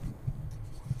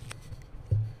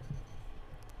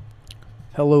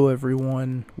Hello,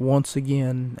 everyone, once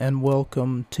again, and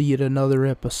welcome to yet another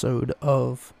episode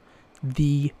of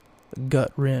the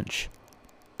Gut Wrench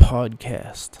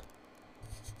Podcast.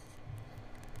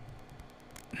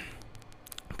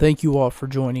 Thank you all for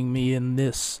joining me in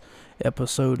this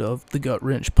episode of the Gut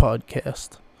Wrench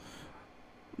Podcast.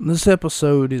 This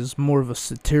episode is more of a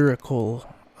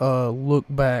satirical look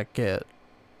back at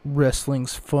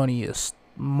wrestling's funniest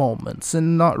moments,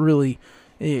 and not really,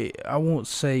 I won't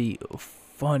say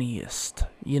funniest,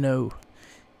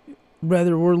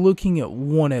 rather we're looking at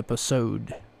one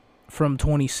episode from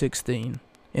 2016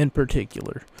 in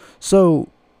particular. So,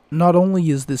 not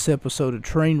only is this episode a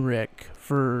train wreck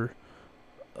for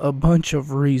a bunch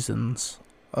of reasons,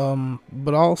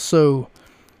 but also,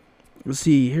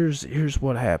 see, here's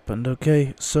what happened,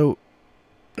 okay? So,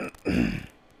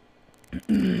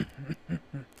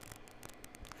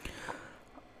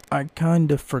 I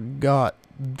kind of forgot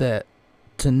that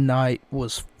tonight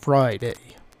was Friday.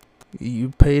 You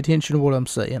pay attention to what I'm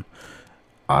saying.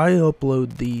 I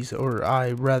upload these, or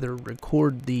I rather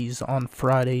record these on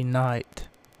Friday night.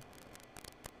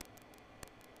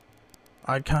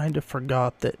 I kind of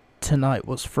forgot that tonight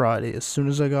was Friday. As soon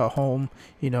as I got home,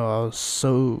 I was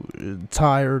so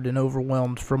tired and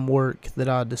overwhelmed from work that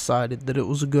I decided that it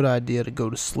was a good idea to go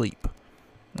to sleep.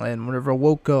 And whenever I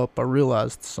woke up, I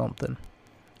realized something.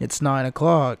 It's 9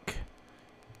 o'clock.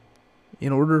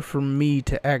 In order for me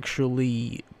to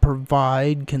actually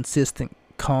provide consistent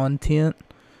content,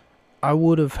 I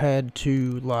would have had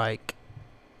to,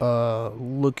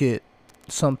 look at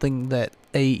something that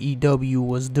AEW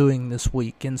was doing this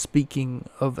week. And speaking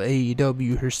of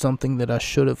AEW, here's something that I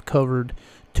should have covered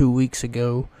 2 weeks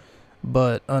ago,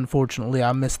 but unfortunately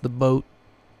I missed the boat.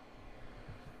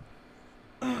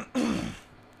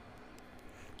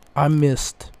 I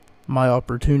missed my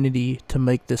opportunity to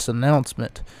make this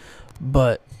announcement,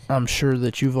 but I'm sure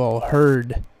that you've all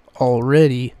heard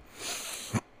already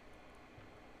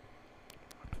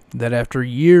that after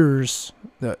years,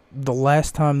 the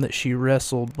last time that she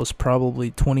wrestled was probably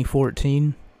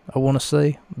 2014, I want to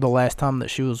say. The last time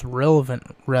that she was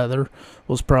relevant, rather,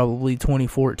 was probably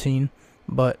 2014.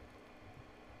 But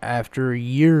after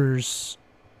years,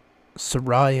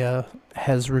 Saraya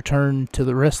has returned to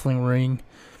the wrestling ring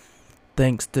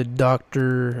thanks to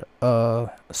Dr.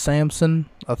 Samson,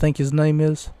 I think his name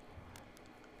is.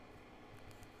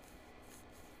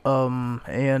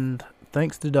 And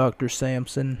thanks to Dr.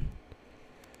 Samson,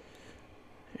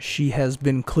 she has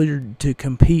been cleared to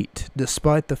compete,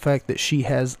 despite the fact that she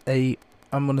has I'm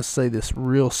going to say this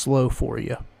real slow for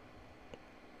you,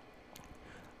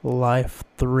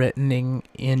 life-threatening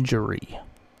injury.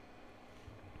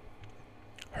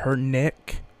 Her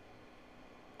neck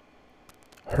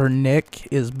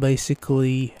is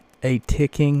basically a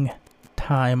ticking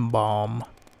time bomb.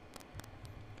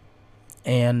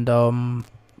 And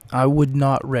I would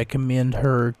not recommend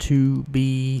her to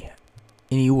be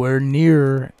anywhere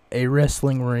near a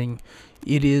wrestling ring.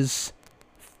 It is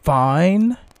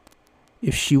fine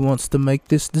if she wants to make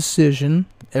this decision.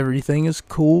 Everything is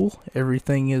cool.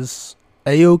 Everything is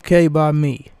A-okay by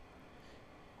me.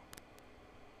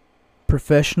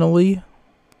 Professionally,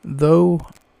 though,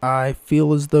 I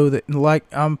feel as though that,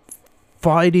 I'm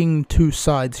fighting two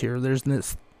sides here.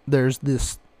 There's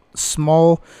this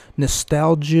small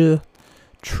nostalgia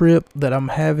trip that I'm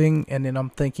having, and then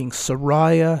I'm thinking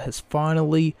Saraya has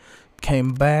finally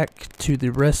came back to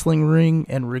the wrestling ring,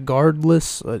 and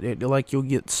regardless, you'll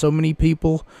get so many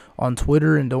people on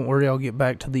Twitter, and don't worry, I'll get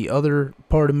back to the other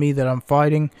part of me that I'm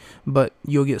fighting, but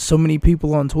you'll get so many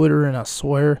people on Twitter, and I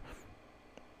swear,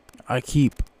 I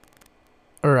kept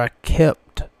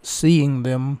seeing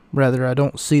them. Rather, I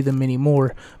don't see them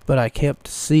anymore, but I kept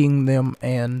seeing them,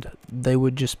 and they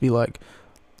would just be like,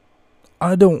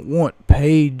 I don't want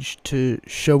Paige to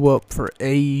show up for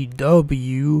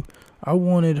AEW. I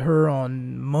wanted her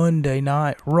on Monday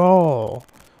Night Raw.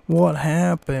 What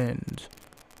happened?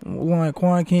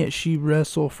 Why can't she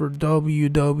wrestle for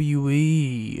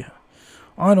WWE?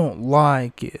 I don't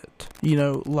like it.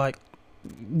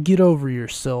 Get over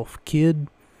yourself, kid.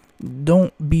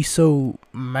 Don't be so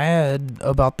mad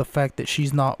about the fact that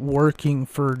she's not working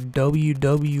for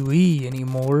WWE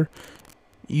anymore.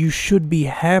 You should be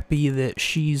happy that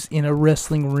she's in a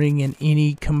wrestling ring in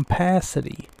any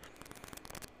capacity.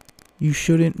 You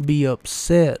shouldn't be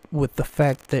upset with the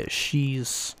fact that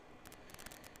she's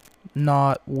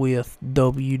not with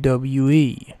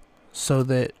WWE so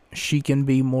that she can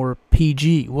be more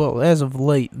PG. Well, as of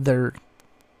late, they're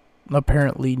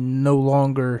apparently no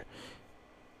longer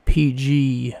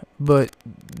PG, but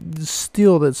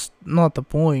still, that's not the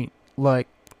point.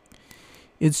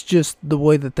 It's just the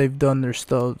way that they've done their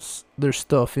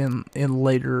stuff in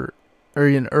later or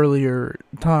in earlier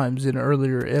times, in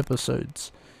earlier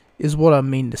episodes, is what I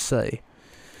mean to say.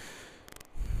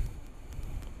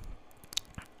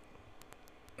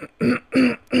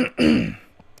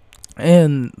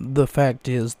 And the fact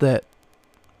is that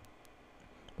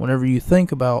whenever you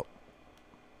think about,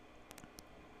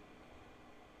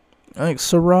 like,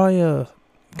 Soraya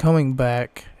coming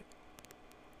back,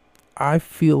 I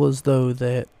feel as though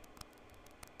that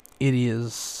it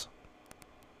is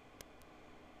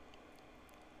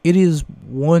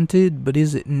wanted, but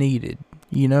is it needed,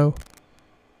 you know?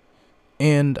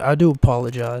 And I do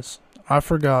apologize. I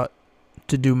forgot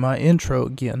to do my intro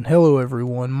again. Hello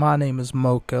everyone, my name is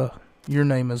Mocha. Your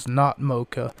name is not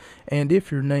Mocha. And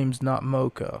if your name's not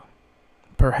Mocha,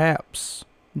 perhaps,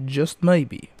 just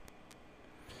maybe,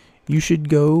 you should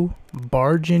go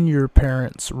barge in your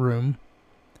parents' room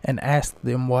and ask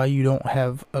them why you don't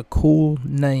have a cool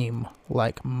name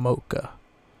like Mocha.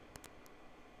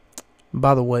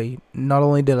 By the way, not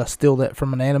only did I steal that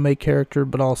from an anime character,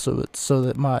 but also it's so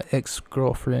that my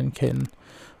ex-girlfriend can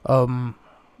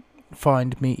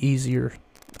find me easier,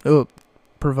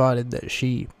 provided that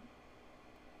she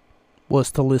was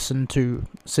to listen to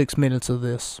 6 minutes of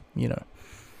this, you know.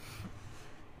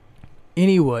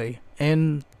 Anyway,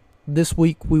 and this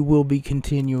week we will be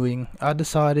continuing. I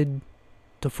decided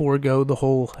to forego the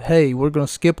whole, hey, we're going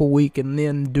to skip a week and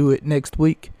then do it next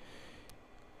week.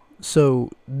 So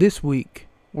this week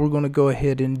we're going to go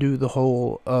ahead and do the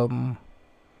whole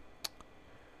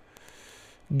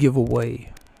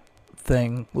giveaway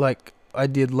thing like I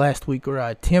did last week, or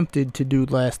I attempted to do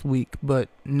last week, but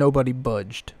nobody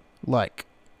budged. Like,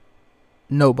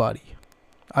 nobody.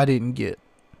 I didn't get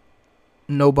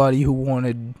nobody who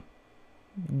wanted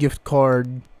gift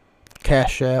card,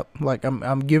 Cash App. Like,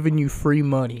 I'm giving you free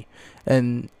money,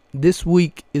 and this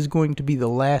week is going to be the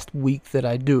last week that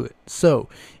I do it. So,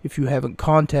 if you haven't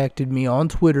contacted me on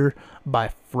Twitter by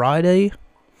Friday,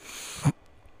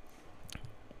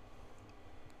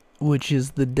 which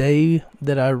is the day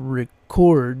that I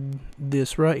record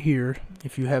this right here,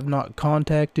 if you have not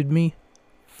contacted me,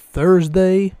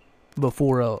 Thursday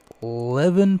before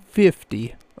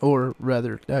 11:50, or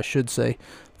rather, I should say,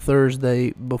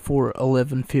 Thursday before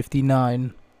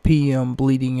 11:59 p.m.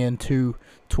 bleeding into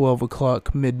 12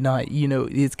 o'clock midnight. You know,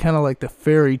 it's kind of like the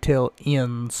fairy tale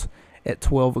ends at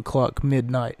 12 o'clock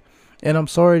midnight. And I'm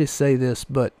sorry to say this,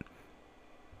 but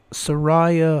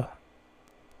Soraya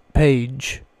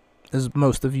Page, as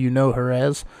most of you know her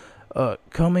as,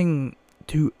 coming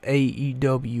to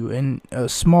AEW, and a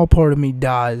small part of me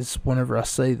dies whenever I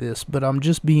say this, but I'm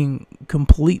just being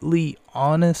completely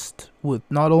honest with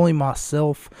not only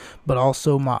myself, but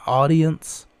also my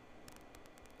audience.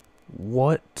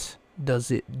 What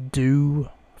does it do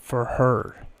for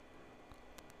her?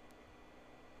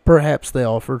 Perhaps they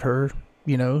offered her,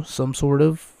 you know, some sort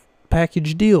of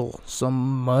package deal,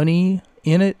 some money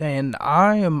in it, and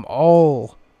I am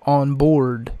all on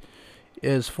board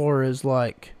as far as,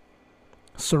 like,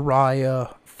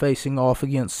 Soraya facing off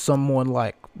against someone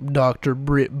like Dr.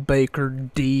 Britt Baker,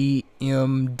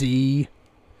 DMD,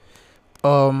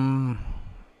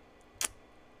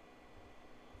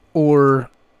 or,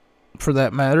 for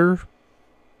that matter,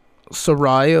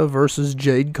 Soraya versus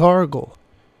Jade Cargill.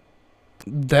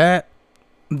 That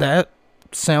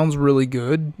sounds really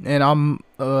good, and I'm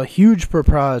a huge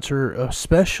proprietor,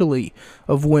 especially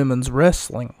of women's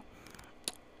wrestling,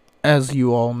 as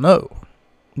you all know,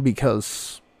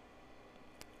 because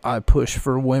I push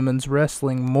for women's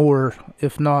wrestling more,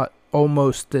 if not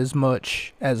almost as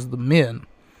much as the men,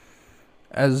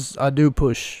 as I do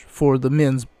push for the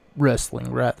men's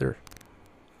wrestling, rather.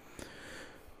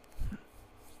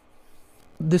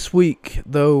 This week,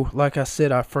 though, like I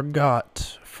said, I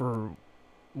forgot, for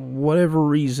whatever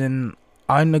reason,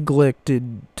 I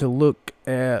neglected to look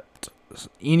at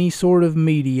any sort of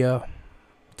media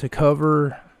to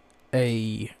cover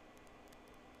a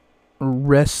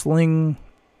wrestling,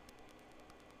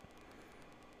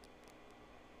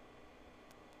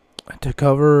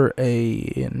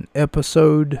 an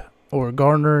episode, or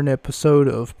garner an episode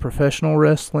of professional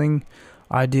wrestling.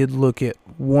 I did look at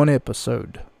one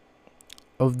episode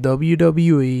of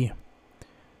WWE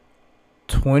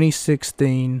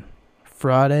 2016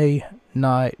 Friday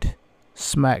Night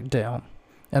SmackDown.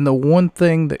 And the one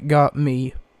thing that got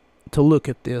me to look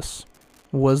at this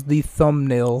was the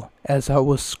thumbnail as I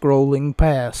was scrolling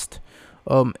past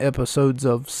episodes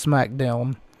of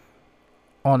SmackDown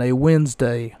on a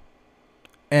Wednesday.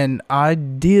 And I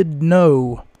did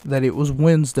know that it was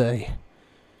Wednesday,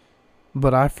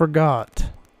 but I forgot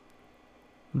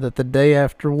that the day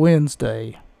after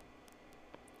Wednesday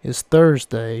is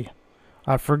Thursday,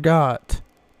 I forgot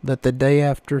that the day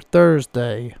after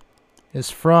Thursday is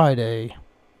Friday.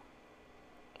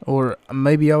 Or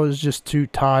maybe I was just too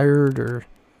tired, or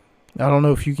I don't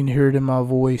know if you can hear it in my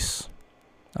voice.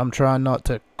 I'm trying not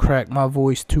to crack my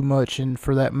voice too much, and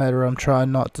for that matter, I'm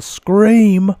trying not to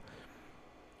scream.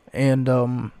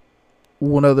 And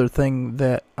one other thing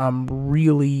that I'm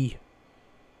really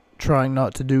trying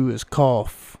not to do is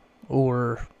cough,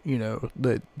 or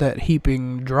that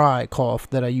heaping dry cough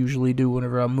that I usually do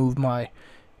whenever I move my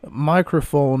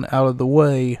microphone out of the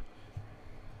way,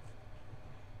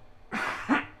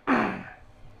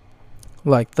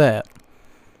 like that.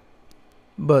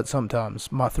 But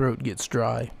sometimes my throat gets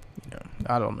dry.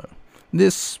 I don't know.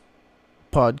 This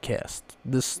podcast,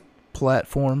 this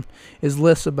platform, is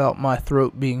less about my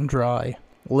throat being dry,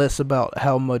 less about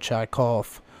how much I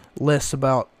cough, less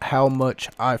about how much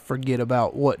I forget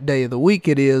about what day of the week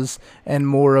it is, and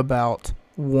more about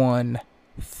one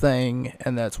thing,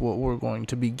 and that's what we're going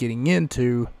to be getting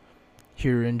into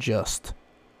here in just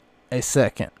a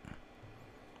second.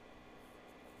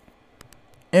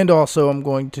 And also, I'm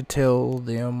going to tell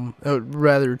them,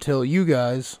 tell you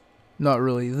guys, not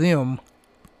really them,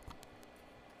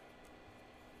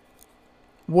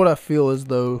 what I feel as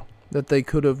though that they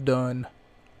could have done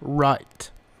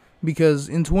right. Because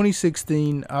in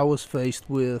 2016, I was faced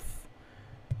with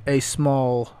a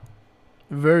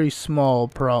very small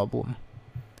problem.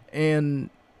 And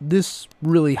this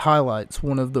really highlights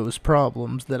one of those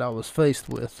problems that I was faced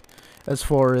with, as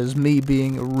far as me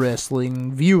being a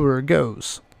wrestling viewer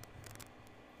goes.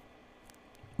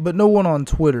 But no one on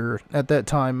Twitter at that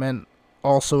time, and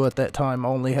also at that time I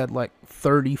only had like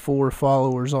 34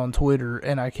 followers on Twitter,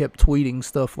 and I kept tweeting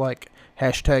stuff like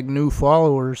hashtag new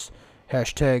followers,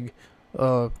 hashtag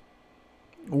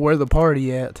where the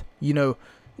party at,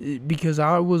 because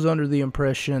I was under the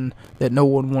impression that no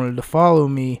one wanted to follow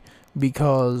me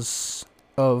because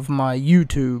of my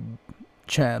YouTube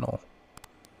channel,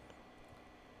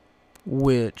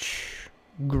 which,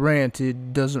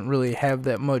 granted, doesn't really have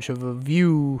that much of a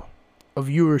viewership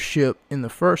in the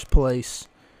first place.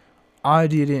 I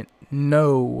didn't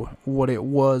know what it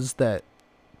was that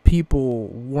people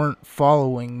weren't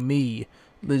following me,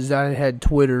 because I had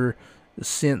Twitter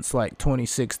since like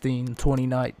 2016,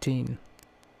 2019.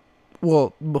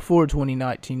 Well, before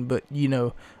 2019, but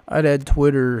I'd had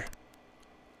Twitter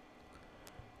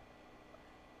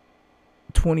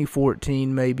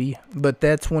 2014 maybe, but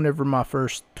that's whenever my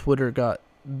first Twitter got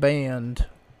banned,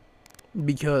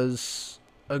 because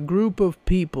a group of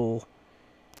people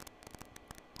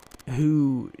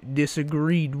who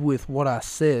disagreed with what I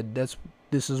said, this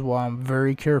is why I'm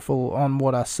very careful on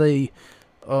what I say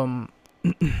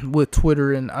with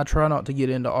Twitter, and I try not to get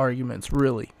into arguments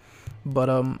really. But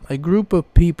a group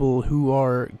of people who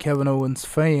are Kevin Owens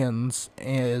fans,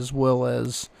 as well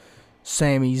as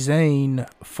Sami Zayn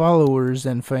followers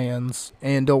and fans,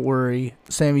 and don't worry,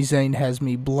 Sami Zayn has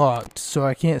me blocked, so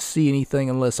I can't see anything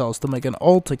unless I was to make an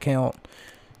alt account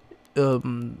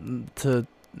to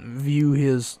view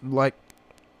his, like,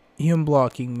 him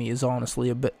blocking me is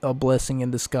honestly a blessing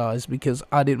in disguise, because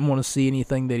I didn't want to see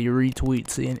anything that he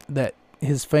retweets, that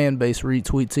his fan base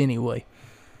retweets anyway.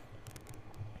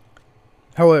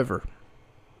 However,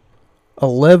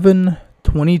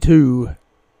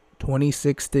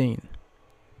 11/22/2016,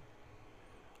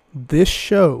 this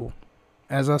show,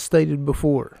 as I stated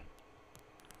before,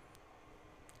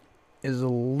 is a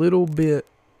little bit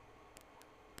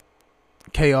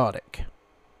chaotic.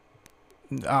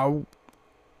 On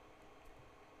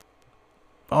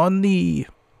the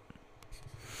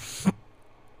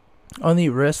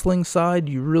wrestling side,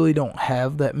 you really don't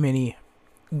have that many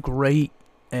great,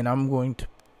 and I'm going to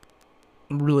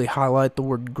really highlight the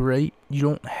word great, you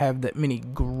don't have that many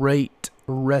great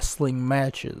wrestling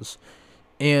matches.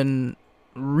 And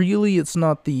really, it's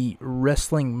not the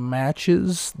wrestling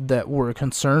matches that we're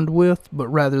concerned with, but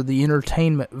rather the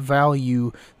entertainment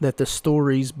value that the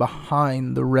stories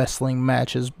behind the wrestling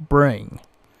matches bring.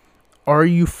 Are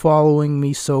you following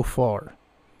me so far?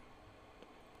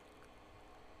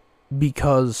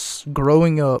 Because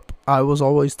growing up, I was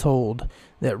always told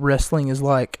that wrestling is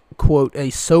like, quote,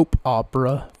 a soap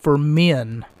opera for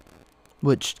men,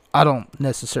 which I don't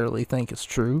necessarily think is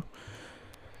true.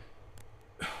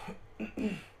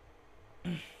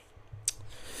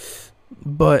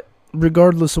 But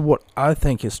regardless of what I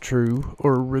think is true,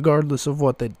 or regardless of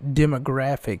what the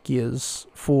demographic is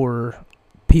for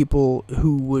people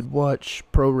who would watch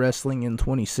pro wrestling in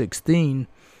 2016,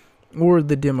 or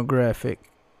the demographic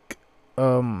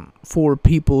for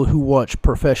people who watch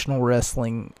professional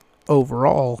wrestling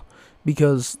overall,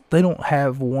 because they don't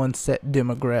have one set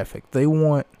demographic. They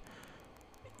want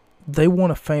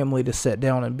a family to sit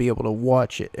down and be able to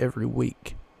watch it every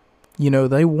week.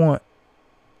 They want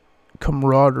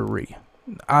camaraderie.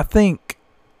 I think,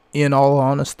 in all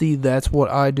honesty, that's what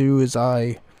I do.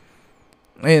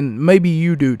 And maybe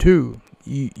you do too.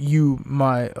 You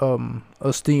my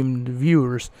esteemed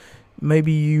viewers,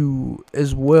 maybe you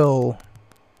as well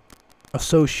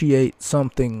associate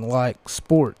something like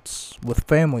sports with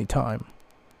family time.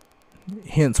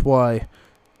 Hence why,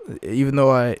 even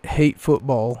though I hate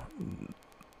football,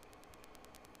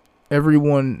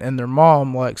 everyone and their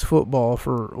mom likes football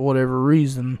for whatever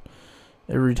reason.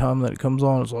 Every time that it comes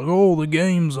on, it's like, oh, the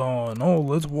game's on. Oh,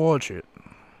 let's watch it.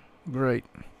 Great.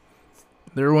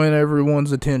 They're winning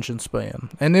everyone's attention span.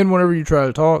 And then whenever you try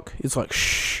to talk, it's like,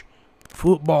 shh,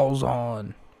 football's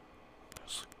on.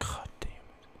 It's like, God damn it.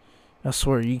 I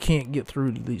swear, you can't get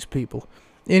through to these people.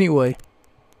 Anyway,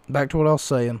 back to what I was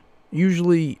saying.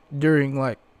 Usually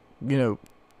during,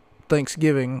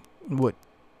 Thanksgiving, what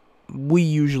we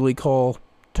usually call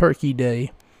Turkey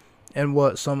Day, and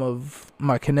what some of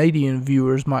my Canadian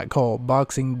viewers might call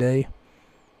Boxing Day.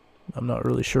 I'm not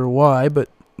really sure why, but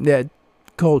yeah,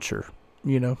 culture,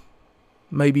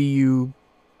 Maybe you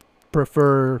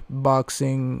prefer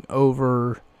boxing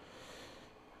over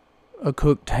a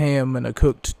cooked ham and a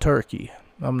cooked turkey.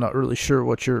 I'm not really sure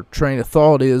what your train of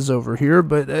thought is over here,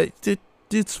 but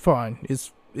it's fine.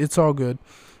 It's all good.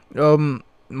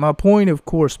 My point, of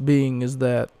course, being is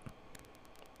that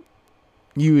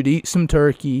you would eat some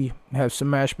turkey, have some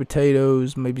mashed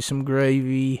potatoes, maybe some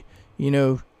gravy,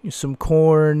 some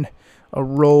corn, a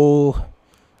roll,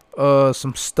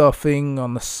 some stuffing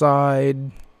on the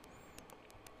side,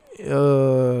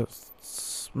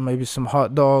 maybe some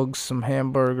hot dogs, some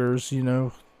hamburgers,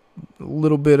 a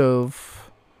little bit of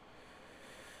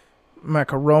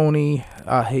macaroni.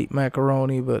 I hate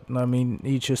macaroni, but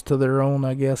each is to their own,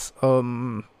 I guess.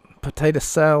 Potato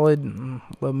salad,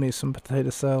 love me some potato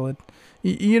salad.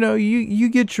 You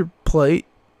get your plate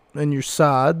and your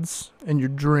sides and your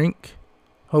drink.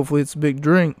 Hopefully it's a big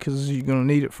drink because you're going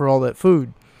to need it for all that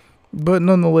food. But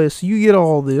nonetheless, you get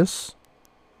all this.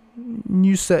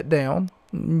 You sit down.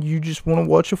 You just want to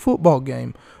watch a football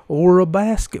game or a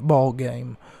basketball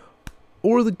game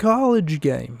or the college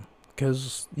game.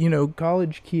 Because,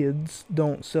 college kids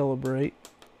don't celebrate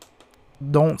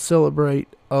Thanksgiving.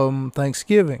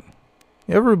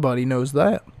 Everybody knows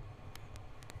that.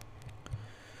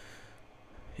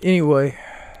 Anyway,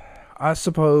 I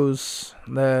suppose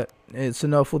that it's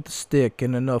enough with the stick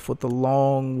and enough with the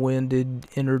long-winded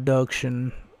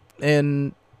introduction.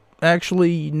 And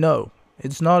actually, no,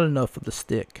 it's not enough with the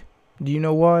stick. Do you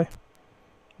know why?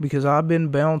 Because I've been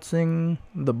bouncing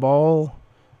the ball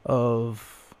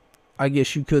of, I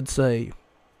guess you could say,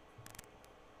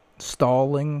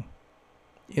 stalling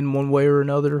in one way or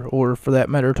another, or for that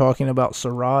matter, talking about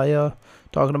Soraya,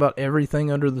 talking about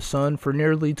everything under the sun for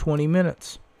nearly 20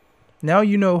 minutes. Now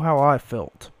you know how I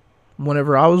felt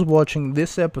whenever I was watching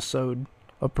this episode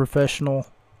of Professional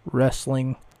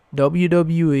Wrestling,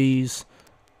 WWE's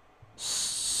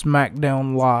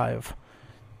SmackDown Live.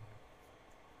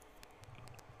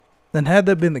 And had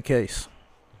that been the case,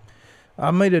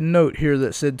 I made a note here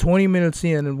that said 20 minutes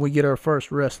in and we get our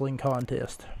first wrestling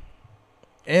contest.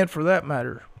 And for that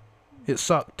matter, it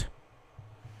sucked.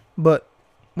 But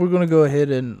we're going to go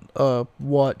ahead and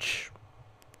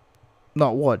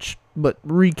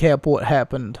recap what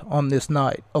happened on this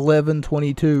night,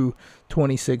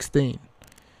 11/22/2016.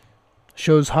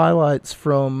 Shows highlights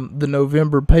from the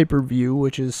November pay-per-view,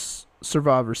 which is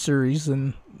Survivor Series,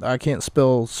 and I can't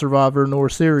spell Survivor nor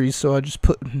Series, so I just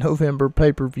put November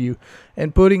pay-per-view.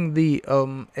 And putting the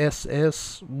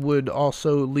SS would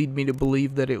also lead me to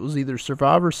believe that it was either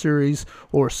Survivor Series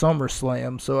or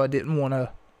SummerSlam, so I didn't want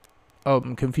to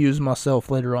confuse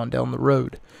myself later on down the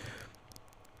road.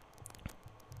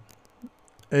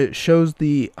 It shows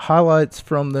the highlights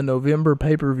from the November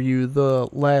pay-per-view, the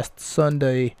last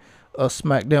Sunday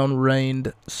SmackDown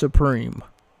reigned supreme.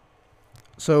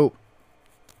 So,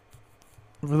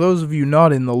 for those of you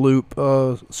not in the loop,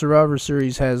 Survivor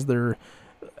Series has their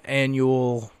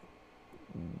annual,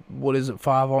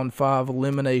 5-on-5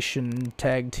 elimination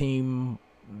tag team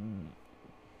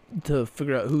to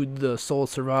figure out who the sole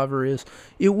survivor is.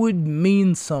 It would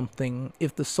mean something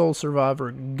if the sole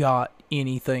survivor got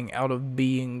anything out of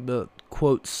being the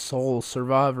quote sole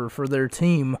survivor for their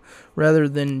team rather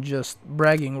than just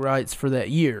bragging rights for that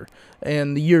year.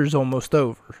 And the year's almost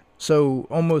over. So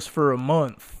almost for a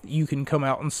month you can come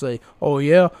out and say, oh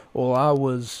yeah, well I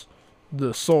was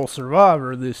the sole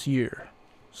survivor this year.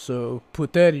 So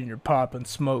put that in your pipe and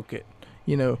smoke it.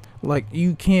 You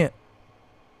can't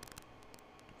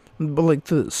But like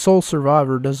the sole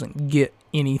survivor doesn't get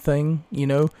anything, you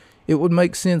know? It would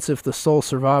make sense if the sole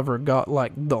survivor got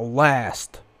like the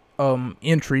last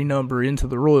entry number into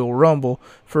the Royal Rumble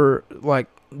for like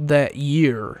that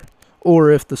year,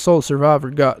 or if the sole survivor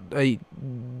got a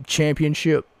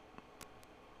championship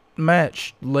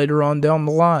match later on down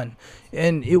the line,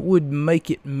 and it would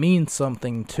make it mean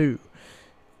something too.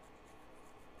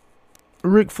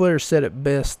 Ric Flair said it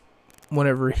best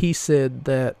whenever he said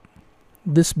that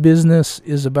this business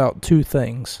is about two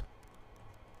things: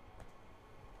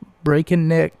 breaking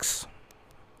necks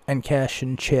and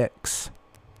cashing checks.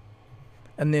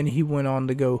 And then he went on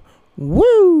to go,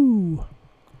 woo!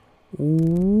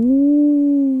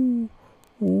 Woo!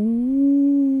 Woo!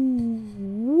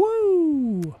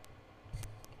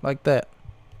 Like that.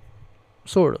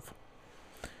 Sort of.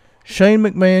 Shane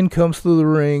McMahon comes through the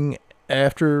ring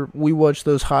after we watch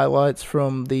those highlights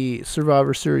from the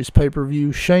Survivor Series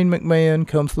pay-per-view. Shane McMahon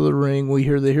comes through the ring. We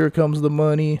hear the "Here Comes the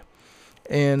Money."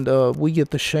 And we get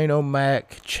the Shane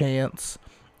O'Mac chants.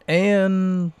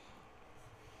 And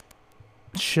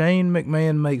Shane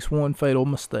McMahon makes one fatal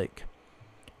mistake.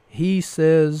 He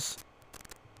says,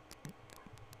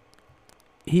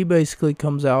 he basically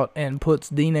comes out and puts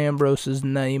Dean Ambrose's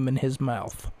name in his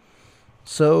mouth.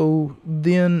 So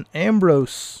then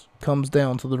Ambrose comes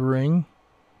down to the ring.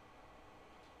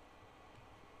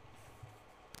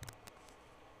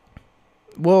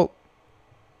 Well,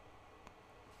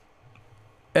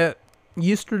 at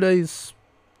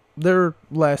their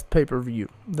last pay-per-view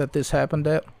that this happened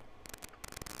at,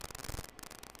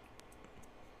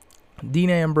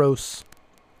 Dean Ambrose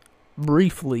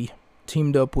briefly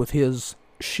teamed up with his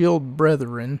Shield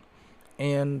brethren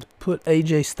and put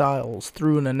AJ Styles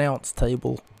through an announce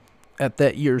table at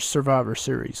that year's Survivor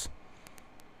Series.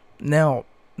 Now,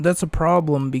 that's a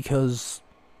problem because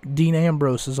Dean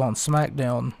Ambrose is on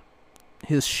SmackDown.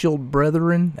 His Shield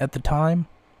brethren at the time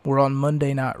were on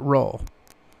Monday Night Raw.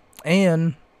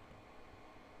 And,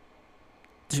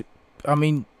 I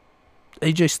mean,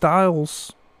 AJ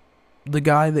Styles, the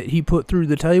guy that he put through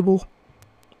the table,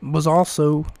 was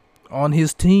also on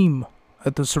his team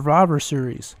at the Survivor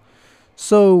Series.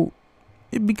 So,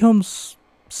 it becomes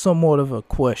somewhat of a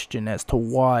question as to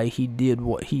why he did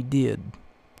what he did.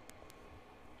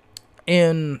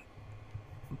 And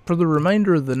for the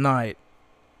remainder of the night,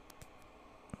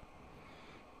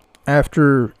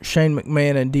 after Shane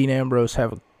McMahon and Dean Ambrose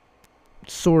have a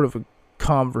sort of a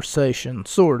conversation,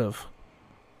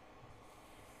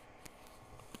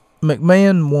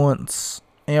 McMahon wants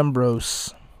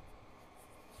Ambrose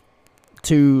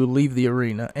to leave the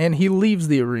arena, and he leaves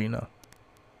the arena.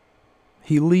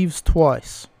 He leaves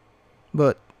twice,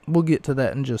 but we'll get to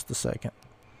that in just a second.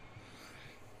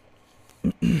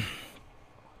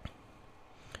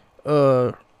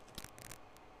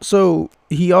 So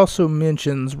he also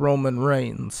mentions Roman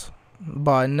Reigns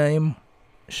by name.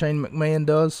 Shane McMahon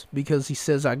does, because he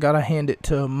says, I gotta hand it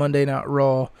to Monday Night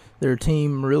Raw. Their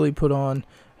team really put on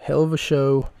a hell of a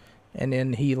show. And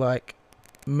then he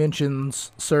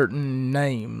mentions certain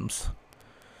names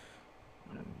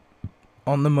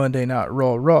on the Monday Night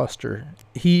Raw roster.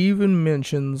 He even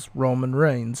mentions Roman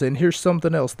Reigns. And here's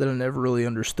something else that I never really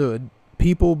understood.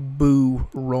 People boo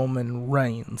Roman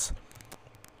Reigns.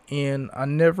 And I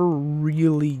never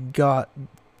really got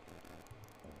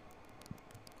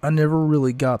that. I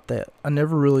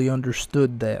never really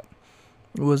understood that.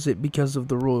 Was it because of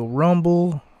the Royal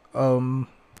Rumble? The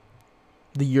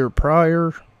year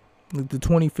prior? Like the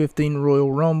 2015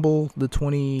 Royal Rumble? What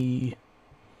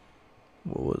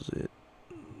was it?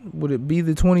 Would it be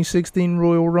the 2016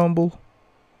 Royal Rumble?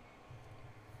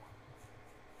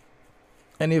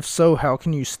 And if so, how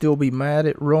can you still be mad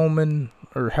at Roman?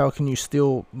 Or how can you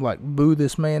still, boo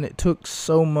this man? It took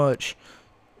so much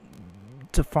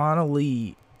to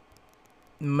finally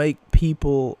make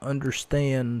people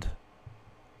understand,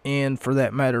 and for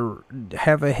that matter,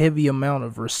 have a heavy amount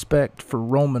of respect for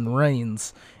Roman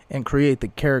Reigns and create the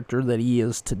character that he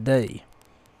is today.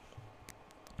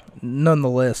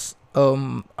 Nonetheless,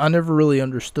 I never really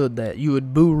understood that. You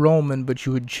would boo Roman, but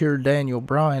you would cheer Daniel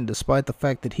Bryan, despite the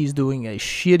fact that he's doing a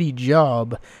shitty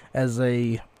job as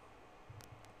a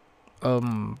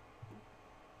I'm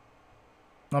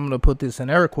going to put this in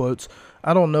air quotes.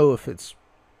 I don't know if it's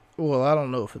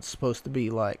supposed to be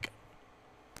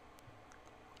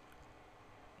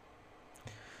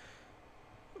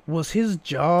was his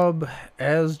job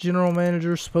as general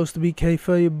manager supposed to be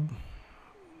kayfabe?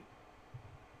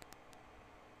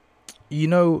 You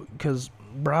know, because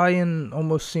Bryan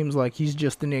almost seems like he's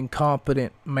just an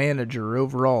incompetent manager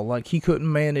overall. Like, he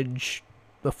couldn't manage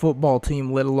a football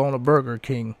team, let alone a Burger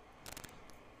King.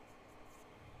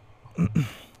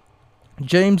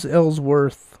 James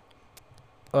Ellsworth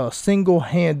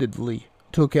single-handedly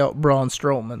took out Braun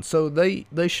Strowman. So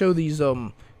they show these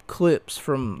clips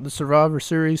from the Survivor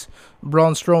Series.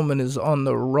 Braun Strowman is on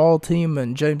the Raw team,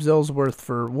 and James Ellsworth,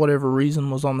 for whatever reason,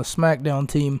 was on the SmackDown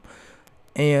team.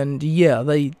 And yeah,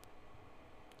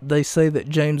 they say that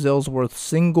James Ellsworth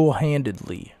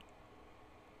single-handedly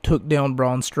took down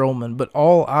Braun Strowman, but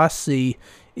all I see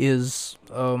is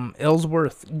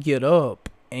Ellsworth get up,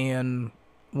 and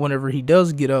whenever he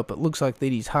does get up, it looks like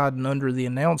that he's hiding under the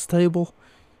announce table.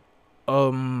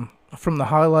 From the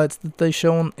highlights that they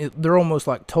shown, they're almost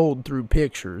like told through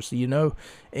pictures, you know.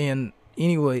 And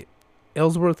anyway,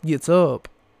 Ellsworth gets up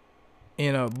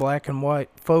in a black and white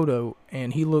photo,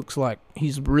 and he looks like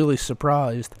he's really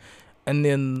surprised. And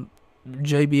then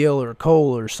JBL or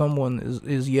Cole or someone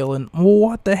is yelling, "Well,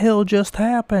 what the hell just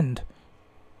happened?"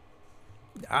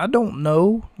 I don't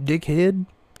know, dickhead.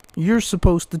 You're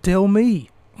supposed to tell me,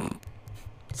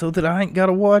 so that I ain't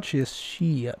gotta watch this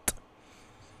shit.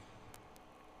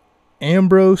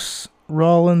 Ambrose,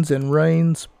 Rollins, and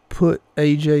Reigns put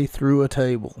AJ through a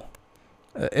table.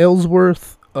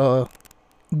 Ellsworth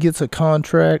gets a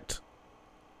contract.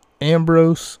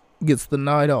 Ambrose gets the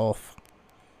night off.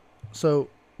 So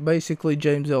basically,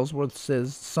 James Ellsworth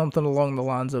says something along the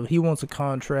lines of he wants a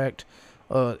contract.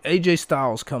 AJ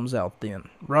Styles comes out then,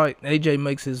 right? AJ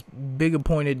makes his big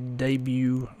appointed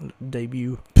debut.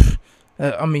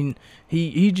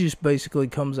 He just basically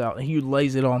comes out and he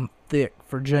lays it on thick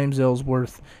for James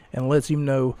Ellsworth and lets him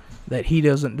know that he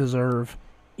doesn't deserve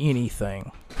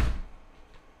anything.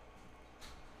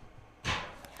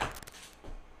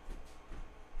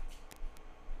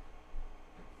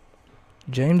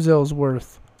 James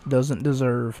Ellsworth doesn't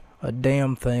deserve a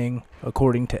damn thing,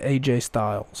 according to AJ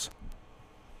Styles.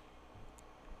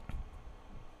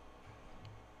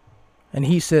 And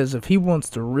he says if he wants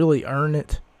to really earn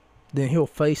it, then he'll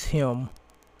face him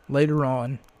later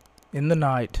on in the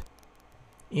night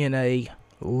in a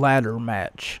ladder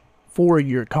match.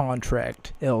 4-year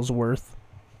contract, Ellsworth.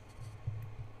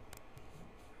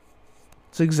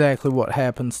 It's exactly what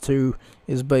happens to,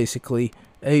 is basically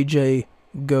AJ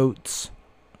goats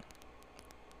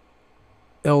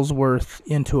Ellsworth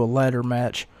into a ladder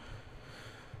match.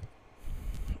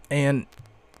 And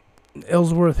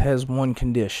Ellsworth has one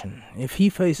condition. If he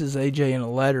faces AJ in a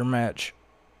ladder match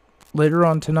later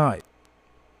on tonight,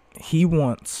 he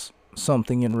wants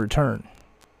something in return.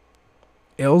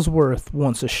 Ellsworth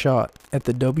wants a shot at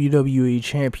the WWE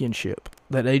Championship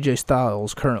that AJ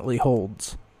Styles currently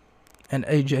holds. And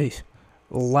AJ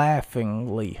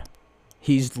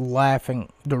he's laughing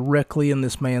directly in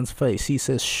this man's face. He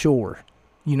says, "Sure.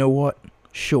 You know what?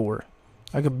 Sure.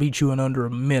 I could beat you in under a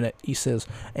minute," he says.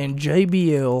 And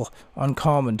JBL on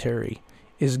commentary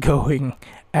is going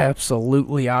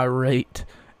absolutely irate.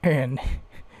 And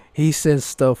he says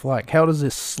stuff like, "How does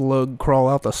this slug crawl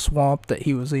out the swamp that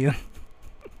he was in?"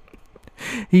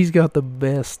 He's got the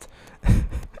best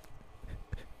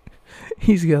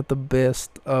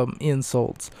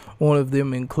insults. One of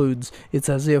them includes, "It's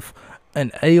as if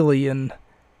an alien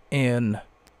and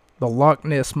the Loch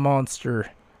Ness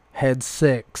Monster had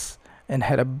sex and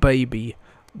had a baby.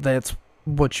 That's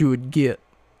what you would get.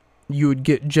 You would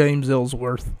get James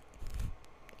Ellsworth."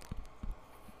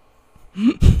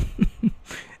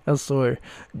 I swear,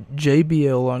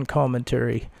 JBL on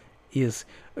commentary is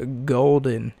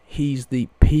golden. He's the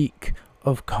peak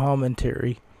of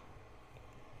commentary.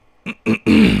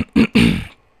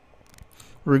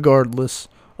 Regardless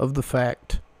of the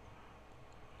fact,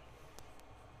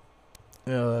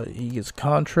 he gets a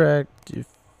contract. If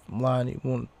line you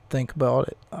want to think about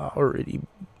it,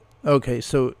 okay.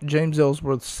 So James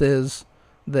Ellsworth says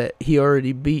that he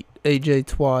already beat AJ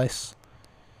twice,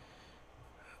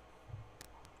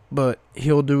 but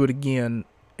he'll do it again,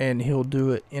 and he'll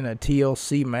do it in a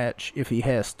TLC match if he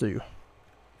has to.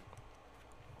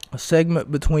 A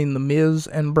segment between The Miz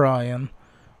and Bryan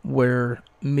where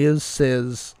Miz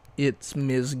says it's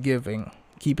Mizgiving.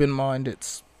 Keep in mind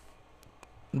it's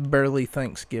barely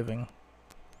Thanksgiving.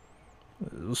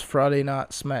 It was Friday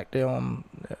night SmackDown.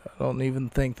 I don't even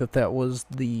think that was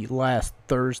the last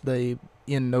Thursday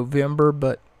in November,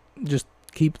 but just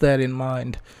keep that in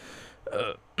mind.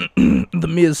 The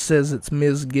Miz says it's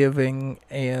Mizgiving,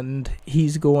 and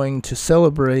he's going to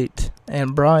celebrate,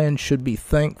 and Bryan should be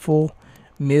thankful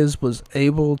Miz was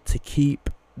able to keep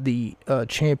the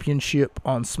championship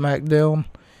on SmackDown,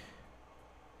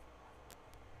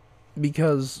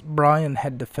 because Bryan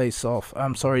had to face off,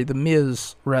 The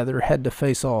Miz rather had to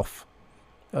face off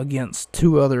against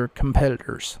two other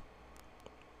competitors.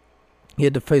 He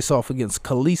had to face off against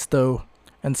Kalisto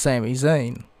and Sami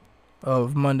Zayn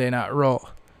of Monday Night Raw.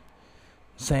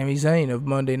 Sami Zayn of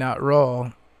Monday Night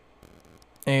Raw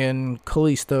and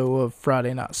Kalisto of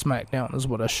Friday Night SmackDown is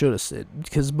what I should have said,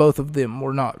 because both of them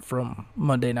were not from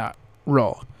Monday Night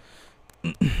Raw.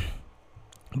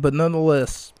 But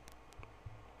nonetheless,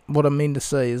 what I mean to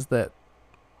say is that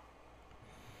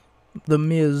The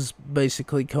Miz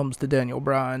basically comes to Daniel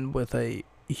Bryan with a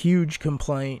huge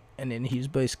complaint, and then he's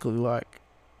basically like,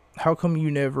 how come you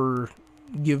never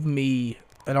give me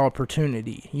an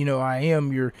opportunity? You know, I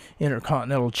am your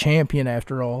Intercontinental Champion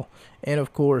after all. And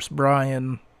of course,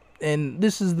 Bryan, and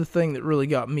this is the thing that really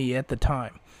got me at the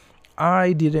time,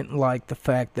 I didn't like the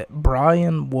fact that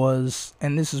Bryan was,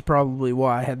 and this is probably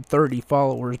why I had 30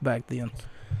 followers back then,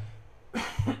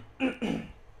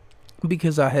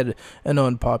 because I had an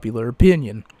unpopular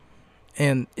opinion.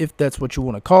 And if that's what you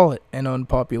want to call it, an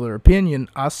unpopular opinion,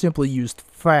 I simply used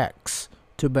facts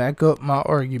to back up my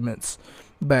arguments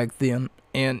back then.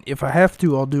 And if I have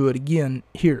to, I'll do it again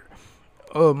here.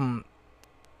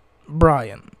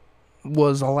 Bryan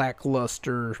was a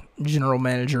lackluster general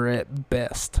manager at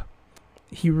best.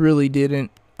 He really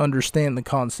didn't understand the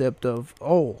concept of,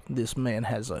 oh, this man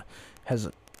has a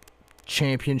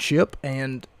championship,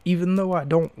 and even though I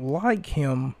don't like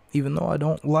him, even though I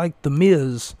don't like The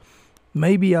Miz,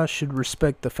 maybe I should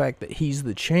respect the fact that he's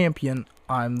the champion,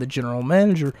 I'm the general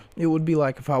manager. It would be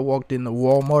like if I walked into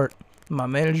Walmart, my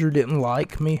manager didn't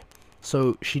like me,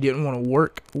 so she didn't want to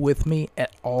work with me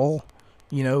at all,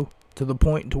 you know, to the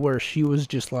point to where she was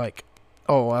just like,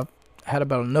 oh, I've had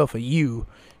about enough of you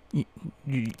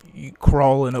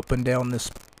crawling up and down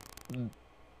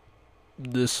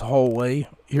this hallway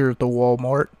here at the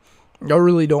Walmart. I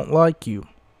really don't like you,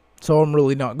 so I'm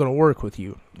really not going to work with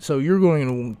you. So you're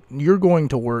going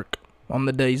to work on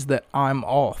the days that I'm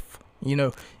off. You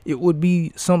know, it would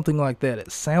be something like that.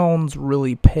 It sounds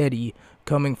really petty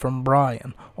coming from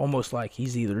Bryan, almost like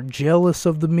he's either jealous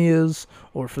of The Miz,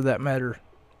 or for that matter,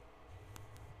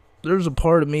 there's a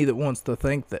part of me that wants to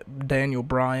think that Daniel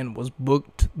Bryan was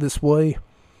booked this way,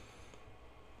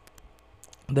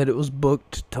 that it was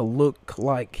booked to look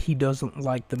like he doesn't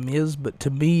like The Miz, but to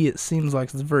me it seems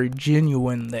like it's very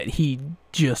genuine that he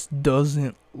just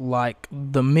doesn't like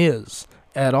The Miz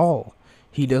at all.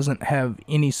 He doesn't have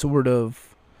any sort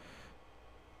of,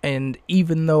 and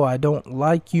even though I don't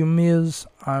like you, Miz,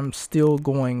 I'm still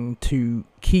going to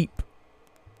keep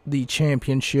the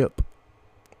championship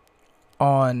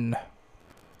on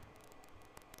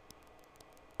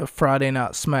a Friday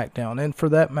Night SmackDown, and for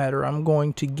that matter, I'm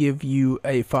going to give you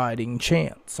a fighting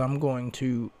chance. I'm going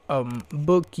to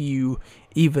book you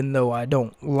even though I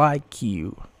don't like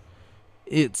you.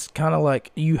 It's kind of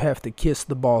like you have to kiss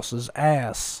the boss's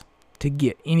ass to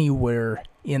get anywhere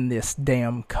in this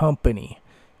damn company.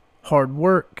 Hard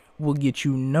work will get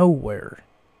you nowhere.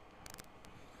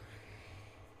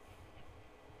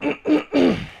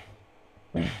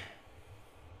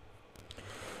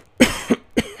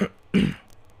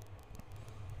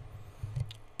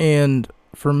 And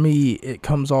for me, it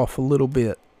comes off a little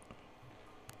bit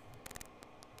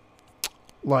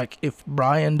like if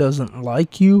Bryan doesn't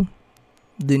like you,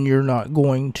 then you're not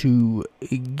going to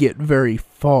get very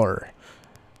far.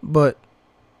 But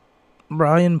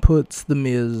Bryan puts The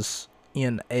Miz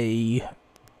in a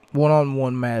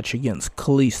one-on-one match against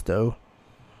Kalisto,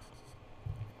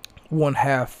 one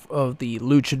half of the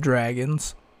Lucha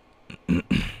Dragons.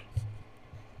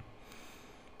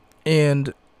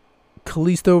 And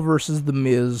Kalisto versus The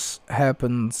Miz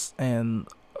happens, and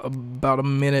about a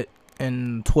minute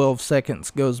and 12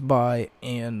 seconds goes by,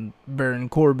 and Baron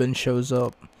Corbin shows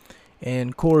up,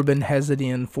 and Corbin has it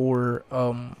in for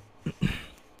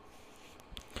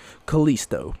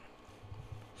Kalisto,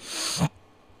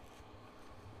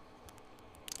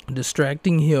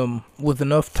 distracting him with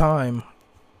enough time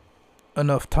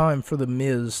for The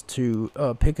Miz to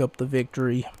pick up the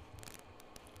victory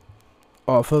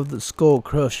off of the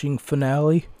skull-crushing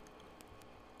finale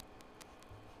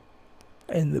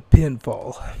and the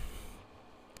pinfall.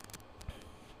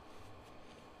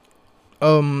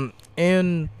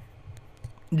 And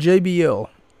JBL.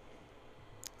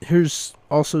 Here's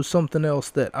also something else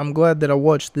that I'm glad that I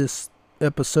watched this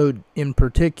episode in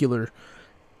particular.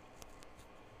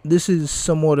 This is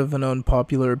somewhat of an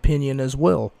unpopular opinion as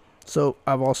well. So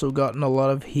I've also gotten a lot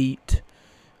of heat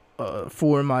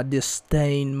for my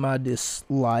disdain, my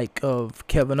dislike of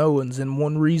Kevin Owens. And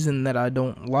one reason that I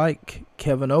don't like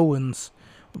Kevin Owens,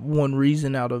 one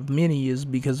reason out of many, is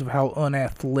because of how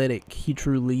unathletic he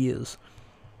truly is.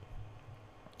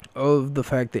 Of the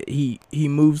fact that he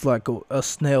moves like a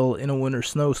snail in a winter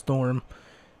snowstorm.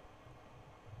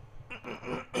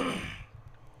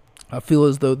 I feel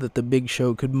as though that the Big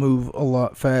Show could move a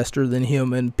lot faster than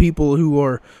him, and people who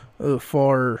are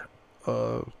far,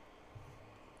 I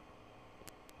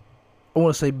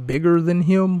want to say bigger than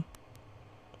him.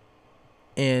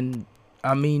 And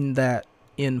I mean that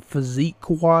in physique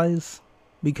wise,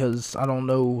 because I don't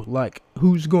know, like,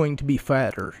 who's going to be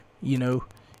fatter, you know,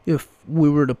 if we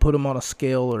were to put them on a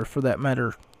scale, or for that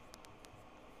matter,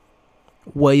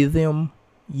 weigh them,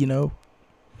 you know,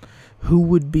 who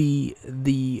would be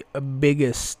the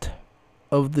biggest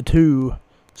of the two?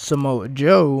 Samoa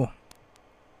Joe,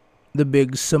 the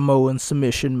big Samoan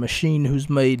submission machine who's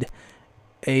made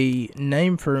a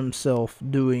name for himself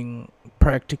doing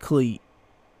practically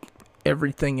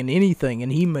everything and anything,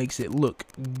 and he makes it look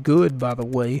good, by the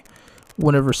way.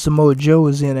 Whenever Samoa Joe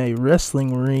is in a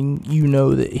wrestling ring, you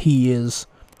know that he is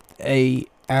a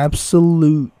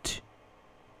absolute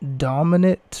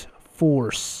dominant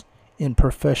force in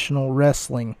professional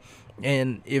wrestling.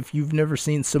 And if you've never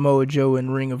seen Samoa Joe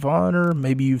in Ring of Honor,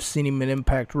 maybe you've seen him in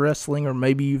Impact Wrestling, or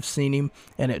maybe you've seen him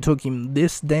and it took him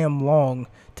this damn long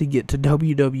to get to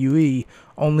WWE,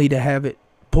 only to have it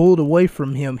pulled away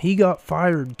from him. He got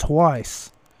fired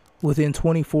twice within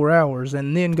 24 hours,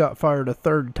 and then got fired a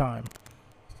third time,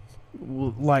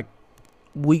 like,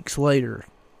 weeks later.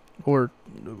 Or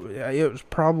it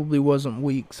probably wasn't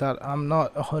weeks. I'm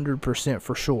not 100%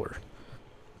 for sure.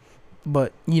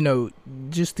 But, you know,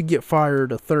 just to get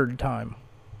fired a third time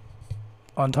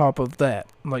on top of that.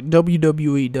 Like,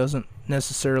 WWE doesn't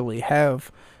necessarily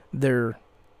have their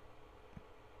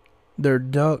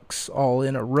ducks all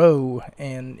in a row,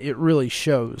 and it really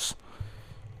shows.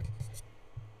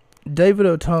 David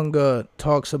Otunga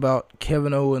talks about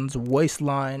Kevin Owens'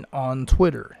 waistline on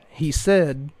Twitter. He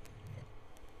said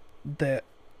that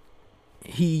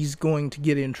he's going to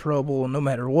get in trouble no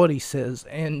matter what he says,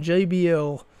 and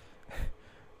JBL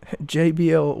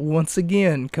once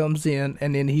again comes in,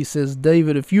 and then he says,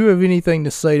 David, if you have anything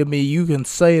to say to me, you can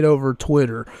say it over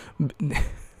Twitter.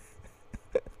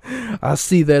 I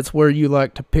see that's where you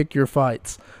like to pick your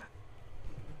fights.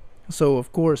 So,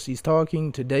 of course, he's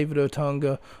talking to David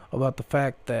Otunga about the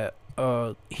fact that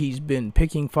he's been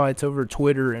picking fights over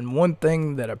Twitter, and one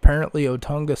thing that apparently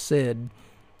Otunga said,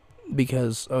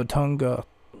 because Otunga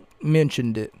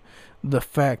mentioned it, the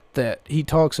fact that he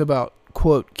talks about,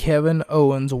 quote, Kevin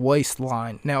Owens'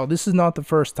 waistline. Now, this is not the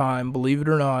first time, believe it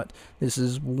or not. This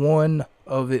is one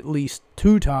of at least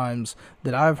 2 times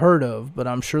that I've heard of, but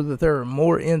I'm sure that there are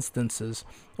more instances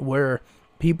where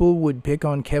people would pick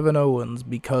on Kevin Owens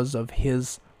because of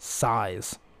his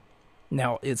size.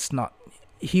 Now, it's not...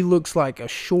 He looks like a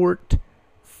short,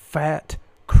 fat,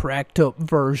 cracked up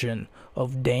version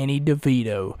of Danny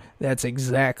DeVito. That's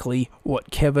exactly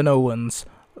what Kevin Owens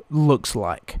looks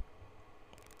like.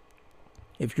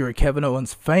 If you're a Kevin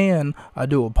Owens fan, I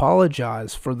do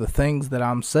apologize for the things that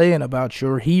I'm saying about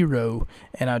your hero,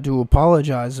 and I do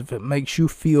apologize if it makes you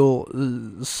feel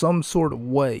some sort of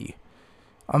way.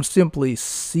 I'm simply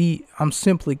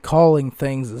calling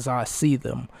things as I see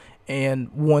them.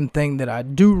 And one thing that I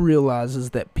do realize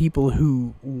is that people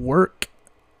who work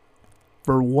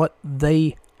for what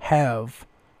they have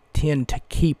tend to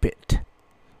keep it.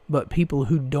 But people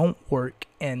who don't work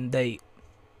and they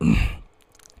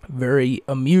very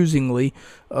amusingly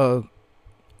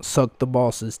suck the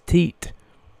boss's teat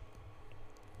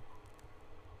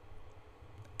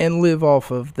and live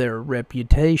off of their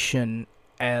reputation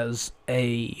as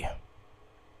a...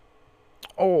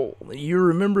 Oh, you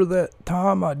remember that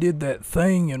time I did that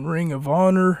thing in Ring of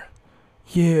Honor?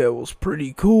 Yeah, it was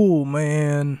pretty cool,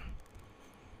 man.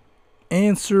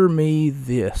 Answer me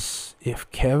this. If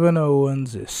Kevin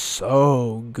Owens is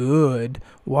so good,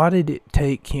 why did it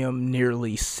take him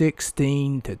nearly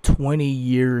 16 to 20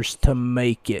 years to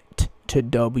make it to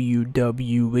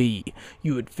WWE?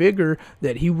 You would figure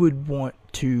that he would want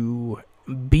to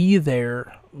be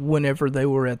there whenever they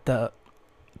were at the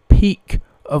peak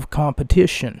of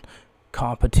competition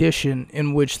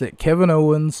in which that Kevin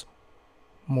Owens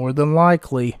more than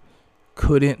likely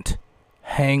couldn't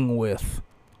hang with.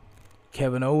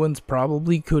 Kevin Owens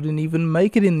probably couldn't even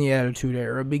make it in the Attitude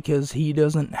Era because he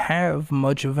doesn't have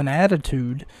much of an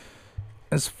attitude.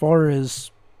 As far as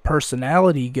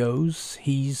personality goes,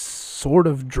 he's sort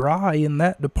of dry in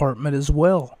that department as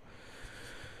well.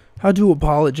 I do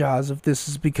apologize if this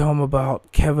has become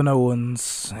about Kevin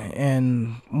Owens,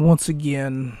 and once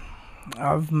again,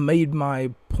 I've made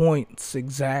my points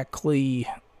exactly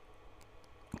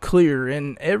clear,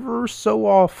 and ever so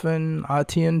often I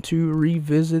tend to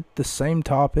revisit the same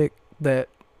topic that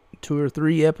 2 or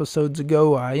 3 episodes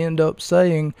ago I end up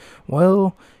saying,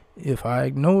 well, if I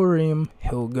ignore him,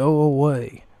 he'll go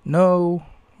away. No,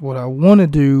 what I want to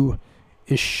do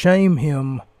is shame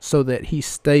him so that he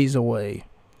stays away.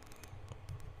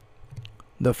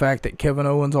 the fact that Kevin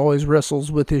Owens always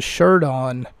wrestles with his shirt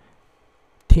on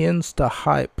tends to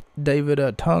hype David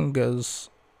Otunga's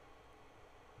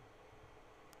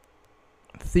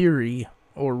theory,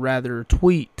 or rather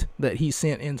tweet, that he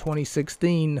sent in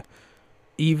 2016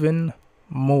 even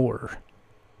more.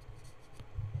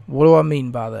 What do I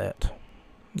mean by that?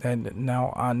 And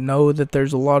now I know that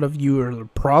there's a lot of you are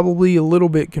probably a little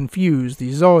bit confused.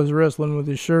 He's always wrestling with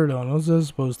his shirt on. What's that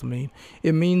supposed to mean?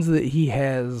 It means that he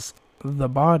has the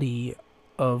body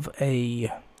of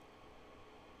a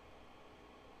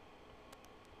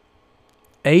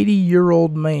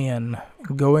 80-year-old man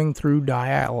going through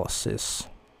dialysis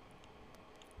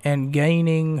and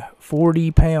gaining 40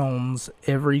 pounds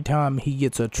every time he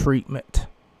gets a treatment.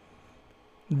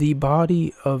 The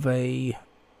body of a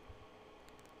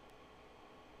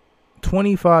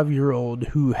 25-year-old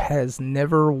who has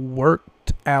never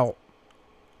worked out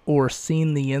or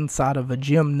seen the inside of a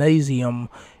gymnasium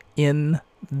in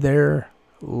their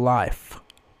life.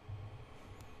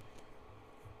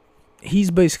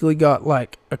 He's basically got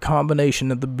like a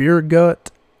combination of the beer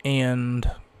gut and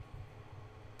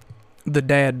the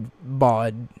dad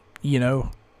bod, you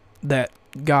know, that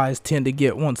guys tend to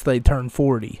get once they turn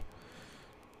 40.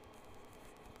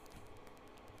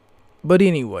 But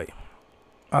anyway,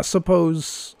 I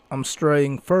suppose I'm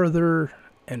straying further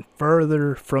and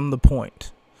further from the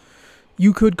point.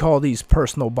 You could call these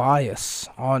personal bias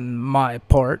on my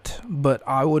part, but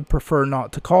I would prefer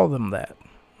not to call them that.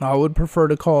 I would prefer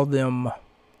to call them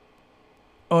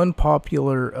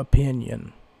unpopular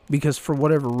opinion, because for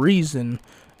whatever reason,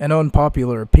 an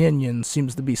unpopular opinion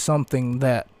seems to be something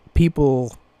that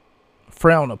people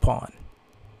frown upon.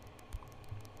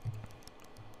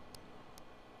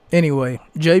 Anyway,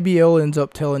 JBL ends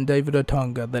up telling David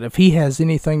Otunga that if he has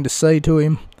anything to say to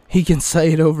him, he can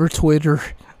say it over Twitter,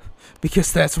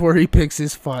 because that's where he picks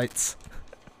his fights.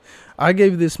 I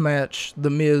gave this match, The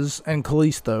Miz and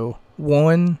Kalisto,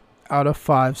 1 out of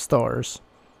 5 stars.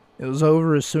 It was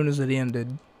over as soon as it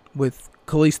ended, with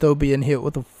Kalisto being hit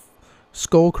with a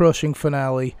skull-crushing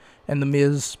finale, and The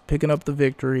Miz picking up the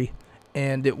victory,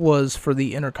 and it was for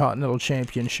the Intercontinental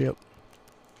Championship.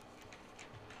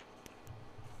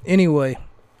 Anyway,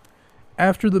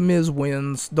 after The Miz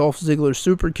wins, Dolph Ziggler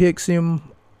super kicks him.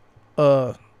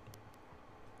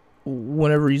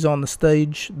 Whenever he's on the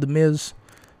stage, The Miz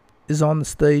is on the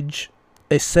stage.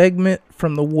 A segment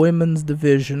from the women's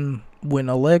division when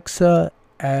Alexa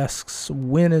asks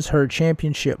when is her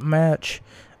championship match.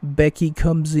 Becky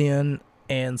comes in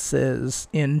and says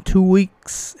in 2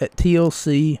 weeks at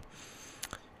TLC.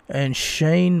 And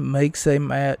Shane makes a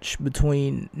match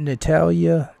between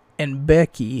Natalya and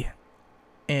Becky,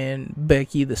 the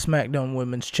SmackDown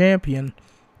Women's Champion.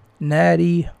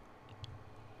 Natty's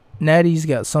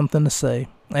got something to say,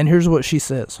 and here's what she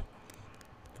says.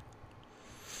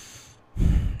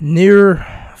 Near,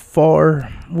 far,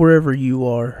 wherever you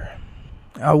are,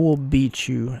 I will beat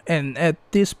you. And at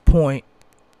this point,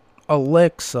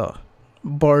 Alexa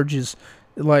barges,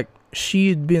 like she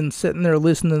had been sitting there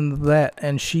listening to that,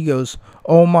 and she goes,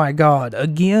 oh my God,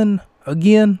 again?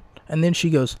 And then she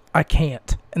goes, I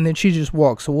can't. And then she just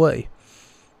walks away.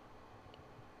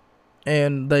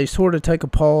 And they sort of take a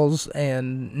pause,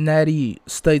 and Natty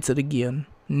states it again.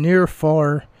 Near,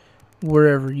 far,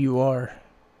 wherever you are,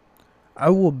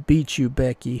 I will beat you,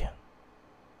 Becky.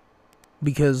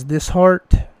 Because this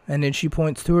heart, and then she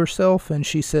points to herself, and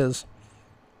she says,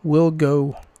 will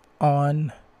go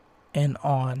on and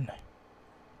on.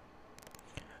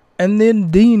 And then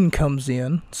Dean comes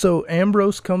in. So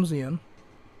Ambrose comes in.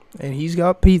 And he's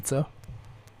got pizza.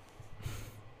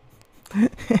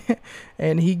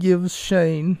 And he gives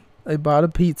Shane a bite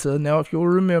of pizza. Now, if you'll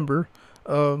remember,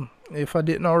 if I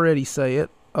didn't already say it,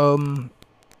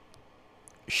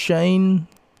 Shane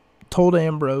told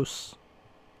Ambrose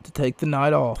to take the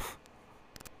night off.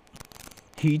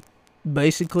 He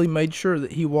basically made sure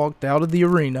that he walked out of the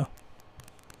arena.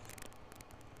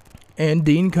 And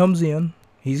Dean comes in.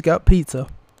 He's got pizza.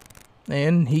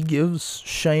 And he gives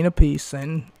Shane a piece,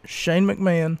 and Shane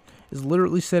McMahon is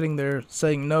literally sitting there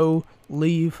saying, no,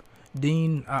 leave.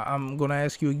 Dean, I'm going to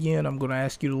ask you again. I'm going to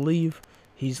ask you to leave.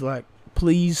 He's like,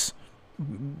 please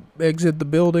exit the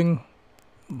building.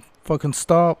 Fucking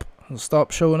stop.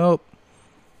 Stop showing up.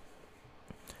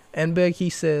 And Becky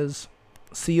says,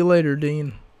 see you later,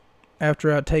 Dean.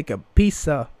 After I take a piece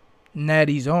of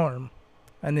Natty's arm.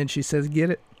 And then she says,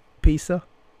 get it? Pizza?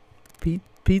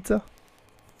 Pizza?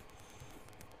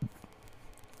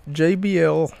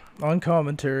 JBL on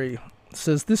commentary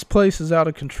says this place is out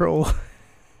of control.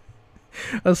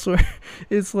 I swear,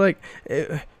 it's like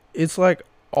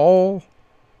all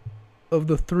of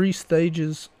the three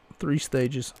stages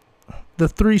the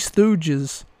Three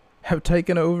Stooges have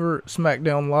taken over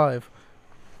SmackDown Live.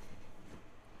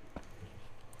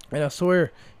 And I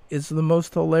swear, it's the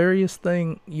most hilarious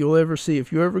thing you'll ever see.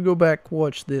 If you ever go back,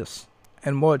 watch this.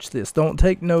 And watch this. Don't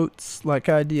take notes like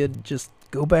I did. Just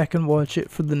go back and watch it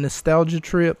for the nostalgia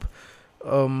trip.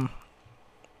 The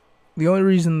only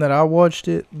reason that I watched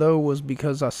it, though, was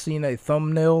because I seen a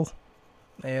thumbnail.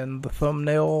 And the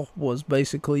thumbnail was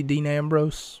basically Dean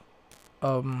Ambrose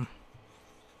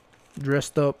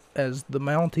dressed up as the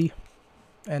Mountie.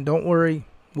 And don't worry,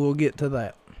 we'll get to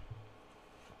that.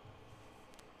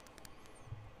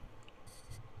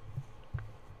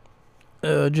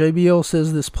 JBL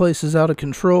says this place is out of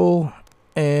control,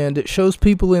 and it shows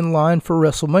people in line for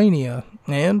WrestleMania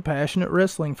and passionate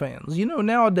wrestling fans. You know,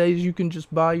 nowadays you can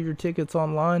just buy your tickets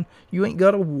online. You ain't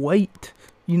gotta wait,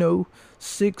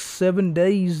 6-7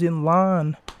 days in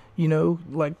line.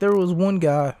 Like there was one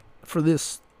guy for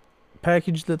this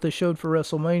package that they showed for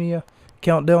WrestleMania,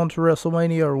 Countdown to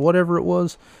WrestleMania or whatever it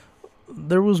was.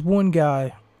 There was one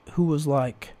guy who was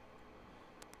like,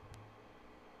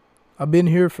 I've been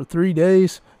here for 3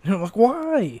 days. And I'm like,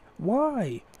 why?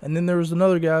 Why? And then there was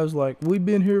another guy who was like, we've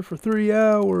been here for 3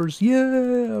 hours.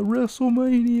 Yeah,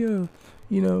 WrestleMania.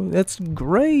 That's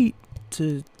great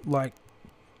to, like,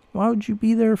 why would you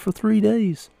be there for 3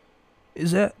 days?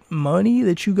 Is that money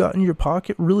that you got in your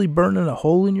pocket really burning a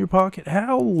hole in your pocket?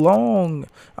 How long?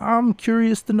 I'm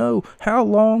curious to know. How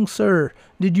long, sir,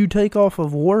 did you take off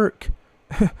of work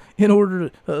in order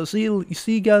to see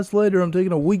you guys later? I'm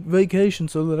taking a week vacation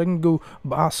so that I can go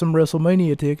buy some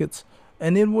WrestleMania tickets.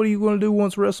 And then what are you going to do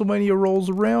once WrestleMania rolls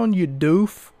around, you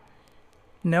doof?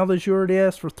 Now that you already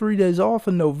asked for 3 days off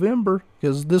in November,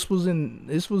 because this was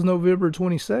November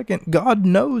 22nd. God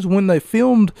knows when they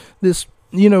filmed this,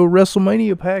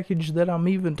 WrestleMania package that I'm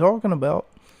even talking about,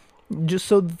 just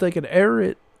so that they could air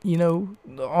it,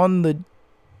 on the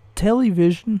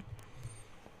television.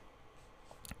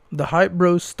 The Hype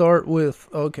Bros start with,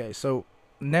 okay, so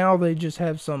now they just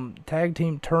have some tag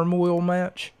team turmoil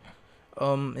match.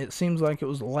 It seems like it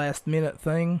was a last minute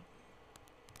thing.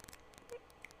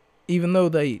 Even though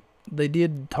they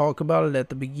did talk about it at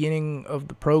the beginning of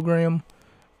the program.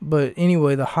 But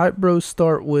anyway, the Hype Bros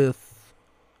start with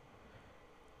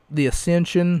the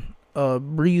Ascension.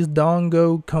 Breeze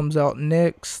Dongo comes out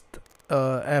next.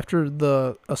 After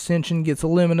the Ascension gets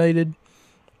eliminated.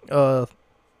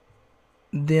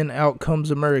 Then out comes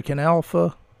American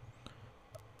Alpha.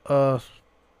 And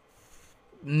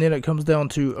then it comes down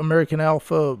to American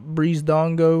Alpha, Breeze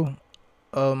Dongo.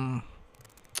 And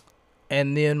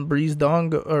then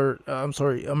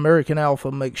American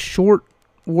Alpha makes short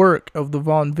work of the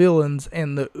Von Villains,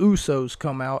 and the Usos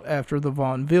come out after the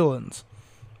Von Villains.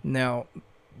 Now,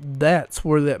 that's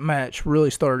where that match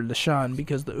really started to shine,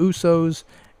 because the Usos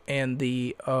and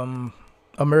the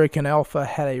American Alpha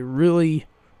had a really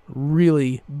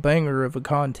banger of a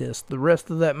contest. The rest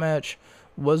of that match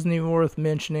wasn't even worth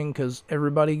mentioning, because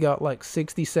everybody got like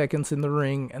 60 seconds in the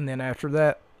ring, and then after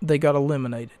that, they got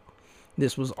eliminated.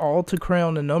 This was all to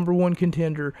crown a number one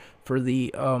contender for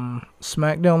the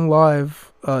SmackDown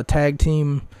Live Tag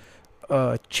Team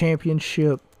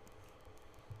Championship.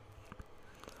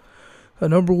 A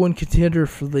number one contender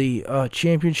for the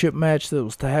championship match that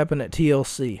was to happen at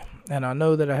TLC. And I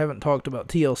know that I haven't talked about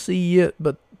TLC yet,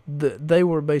 but they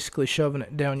were basically shoving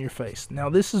it down your face. Now,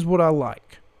 this is what I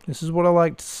like. This is what I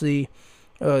like to see.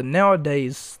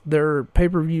 Nowadays, their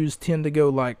pay-per-views tend to go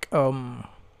like,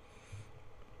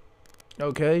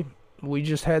 okay, we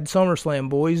just had SummerSlam,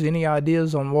 boys. Any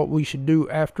ideas on what we should do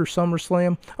after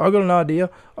SummerSlam? I got an idea.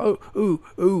 Oh,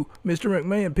 ooh, Mr.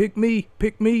 McMahon, pick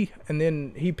me. And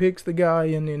then he picks the guy,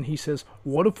 and then he says,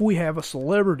 what if we have a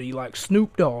celebrity like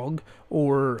Snoop Dogg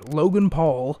or Logan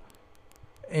Paul,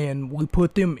 and we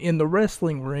put them in the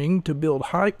wrestling ring to build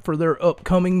hype for their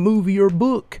upcoming movie or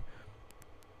book?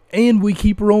 And we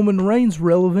keep Roman Reigns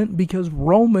relevant, because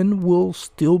Roman will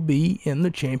still be in the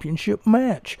championship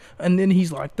match. And then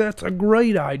he's like, that's a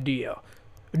great idea.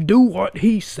 Do what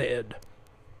he said.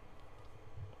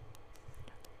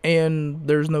 And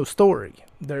there's no story.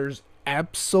 There's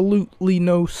absolutely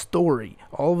no story.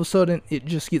 All of a sudden, it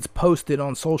just gets posted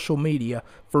on social media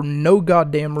for no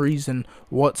goddamn reason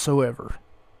whatsoever.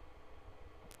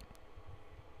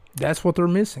 That's what they're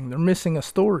missing. They're missing a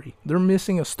story. They're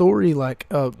missing a story like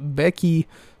Becky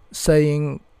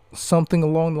saying something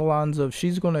along the lines of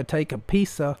she's going to take a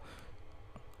pizza.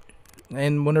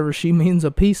 And whenever she means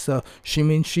a pizza, she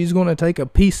means she's going to take a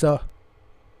piece of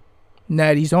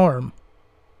Natty's arm.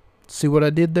 See what I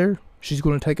did there? She's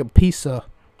going to take a piece of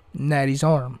Natty's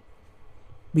arm.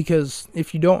 Because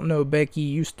if you don't know, Becky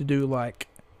used to do like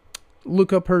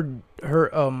Look up her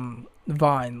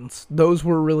vines. Those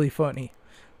were really funny.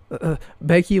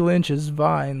 Becky Lynch's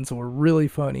vines were really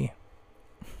funny.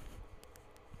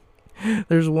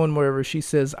 There's one wherever she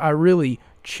says, "I really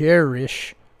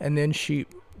cherish," and then she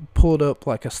pulled up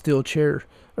like a steel chair.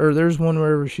 Or there's one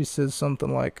wherever she says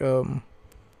something like, she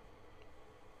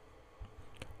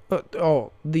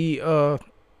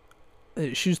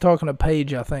was talking to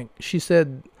Paige, I think. She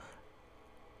said,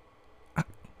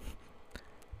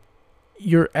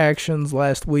 "Your actions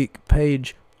last week,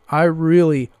 Paige, I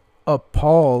really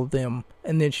appall them."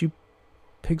 And then she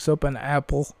picks up an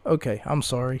apple. Okay, I'm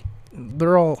sorry.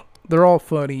 They're all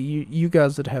funny. You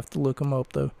guys would have to look them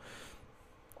up though.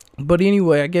 But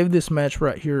anyway, I gave this match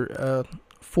right here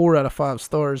 4 out of 5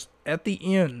 stars. At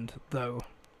the end, though,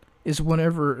 is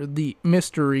whenever the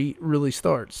mystery really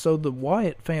starts. So the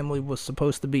Wyatt family was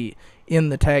supposed to be in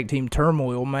the tag team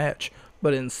turmoil match,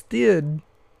 but instead,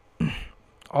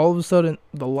 all of a sudden,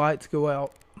 the lights go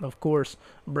out. Of course,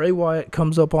 Bray Wyatt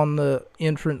comes up on the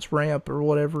entrance ramp or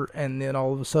whatever, and then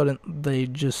all of a sudden, they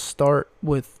just start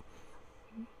with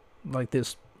like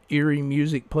this eerie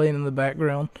music playing in the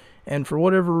background. And for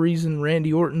whatever reason,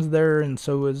 Randy Orton's there, and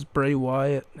so is Bray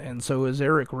Wyatt, and so is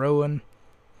Eric Rowan.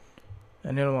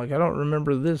 And then I'm like, I don't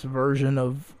remember this version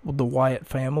of the Wyatt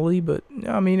family, but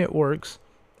I mean, it works.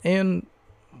 And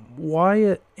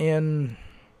Wyatt and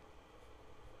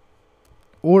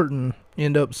Orton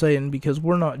end up saying, because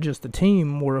we're not just a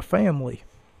team, we're a family.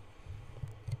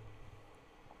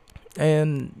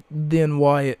 And then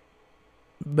Wyatt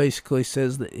basically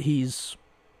says that he's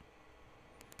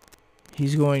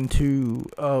going to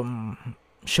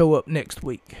show up next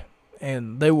week,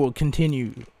 and they will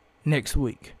continue next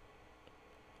week.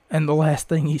 And the last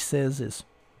thing he says is,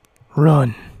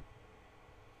 "Run."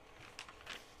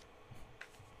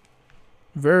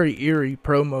 Very eerie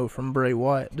promo from Bray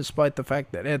Wyatt, despite the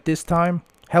fact that at this time,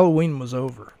 Halloween was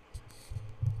over.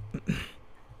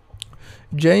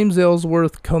 James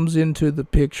Ellsworth comes into the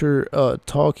picture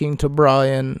talking to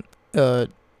Bryan.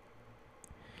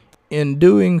 In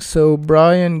doing so,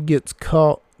 Bryan gets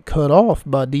cut off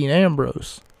by Dean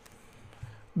Ambrose,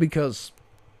 because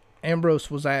Ambrose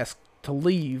was asked to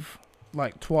leave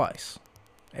like twice.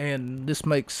 And this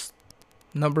makes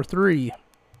number 3.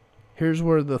 Here's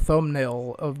where the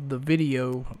thumbnail of the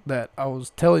video that I was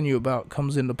telling you about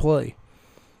comes into play.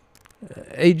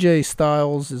 AJ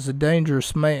Styles is a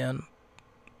dangerous man,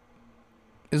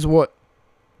 is what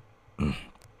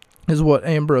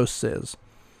Ambrose says.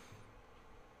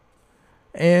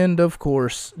 And of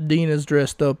course, Dean is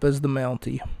dressed up as the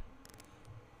Mountie.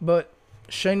 But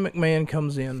Shane McMahon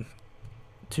comes in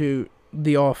to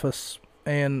the office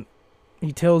and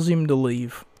he tells him to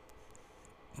leave.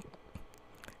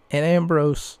 And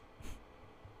Ambrose,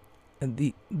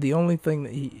 the only thing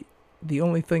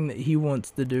that he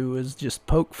wants to do is just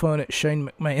poke fun at Shane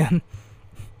McMahon.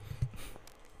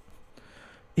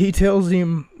 He tells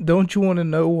him, "Don't you want to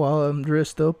know why I'm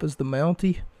dressed up as the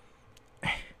Mountie?"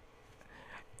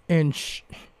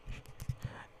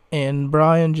 And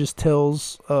Bryan just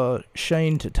tells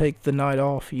Shane to take the night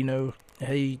off.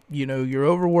 Hey, you're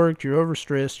overworked, you're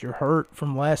overstressed, you're hurt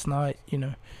from last night.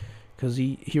 Because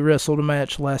he wrestled a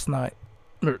match last night,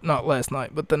 or not last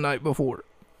night, but the night before.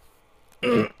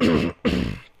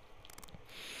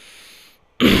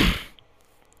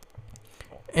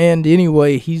 And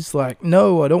anyway, he's like,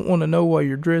 "No, I don't want to know why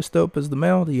you're dressed up as the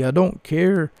Mountie. I don't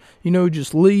care.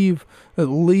 Just leave.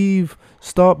 Leave.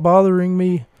 Stop bothering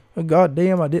me. God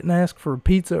damn, I didn't ask for a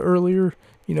pizza earlier.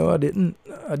 I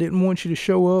didn't want you to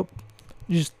show up.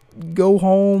 Just go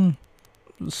home.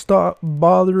 Stop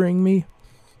bothering me."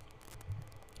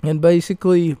 And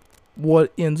basically,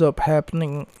 what ends up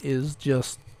happening is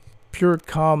just pure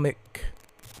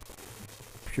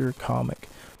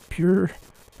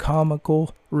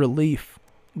comical relief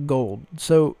gold.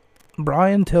 So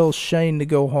Bryan tells Shane to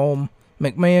go home.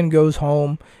 McMahon goes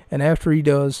home, and after he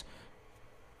does,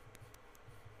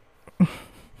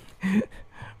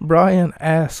 Bryan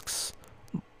asks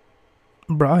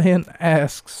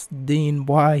Dean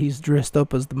why he's dressed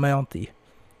up as the Mountie.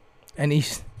 And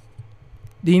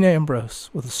Dean Ambrose,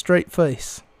 with a straight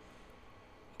face,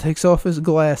 takes off his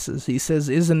glasses. He says,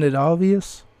 "Isn't it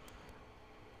obvious?"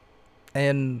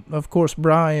 And, of course,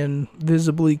 Bryan,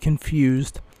 visibly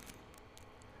confused.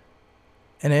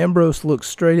 And Ambrose looks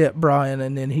straight at Bryan,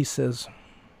 and then he says,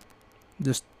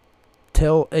 "Just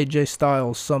tell AJ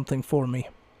Styles something for me."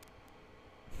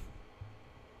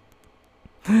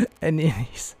 And then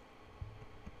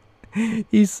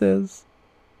he says,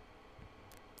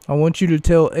 "I want you to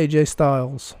tell AJ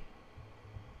Styles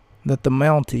that the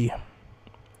Mountie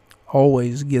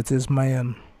always gets his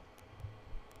man."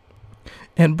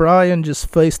 And Brian just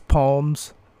face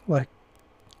palms, like,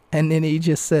 and then he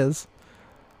just says,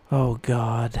 "Oh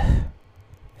God."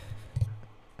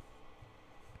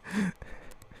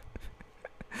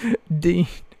 Dean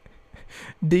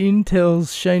Dean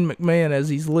tells Shane McMahon as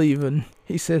he's leaving,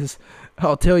 he says,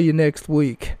 "I'll tell you next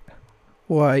week,"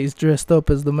 why he's dressed up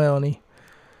as the Mountie.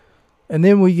 And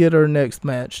then we get our next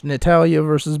match, Natalya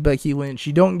versus Becky Lynch.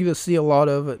 You don't get to see a lot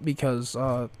of it because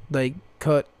they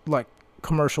cut like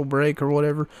commercial break or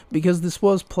whatever, because this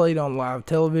was played on live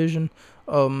television.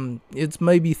 It's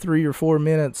maybe 3 or 4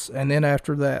 minutes, and then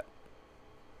after that,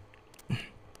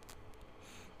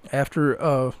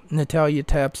 after Natalya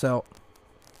taps out,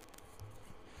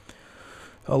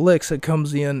 Alexa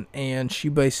comes in and she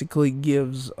basically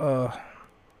gives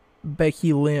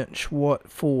Becky Lynch what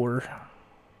for.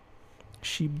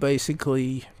 She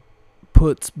basically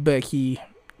puts Becky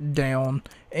down,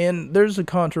 and there's a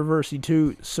controversy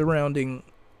too surrounding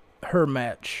her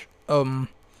match.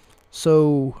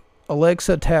 So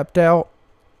Alexa tapped out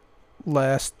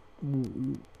last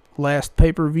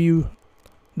pay-per-view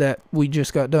that we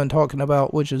just got done talking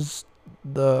about, which is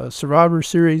the Survivor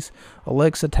Series.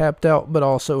 Alexa tapped out, but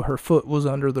also her foot was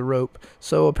under the rope.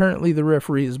 So apparently the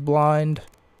referee is blind,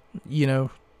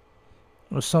 or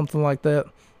something like that.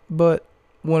 But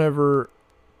whenever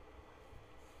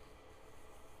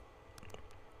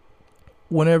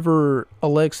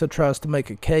Alexa tries to make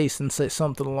a case and say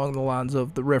something along the lines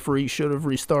of, the referee should have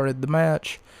restarted the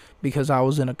match because I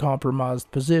was in a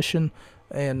compromised position,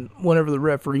 and whenever the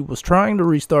referee was trying to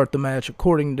restart the match,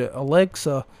 according to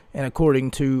Alexa and according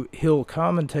to Hill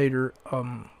commentator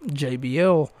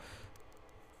JBL,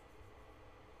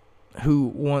 who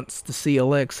wants to see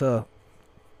Alexa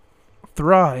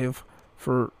thrive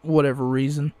for whatever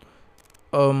reason,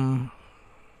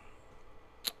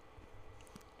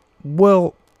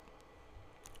 well,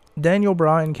 Daniel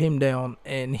Bryan came down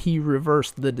and he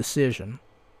reversed the decision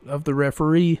of the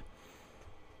referee.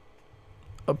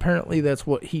 Apparently that's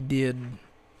what he did.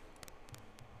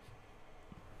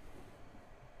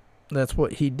 That's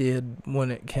what he did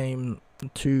when it came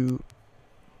to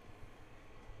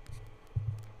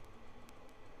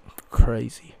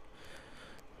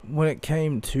when it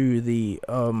came to the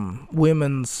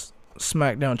women's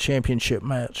SmackDown Championship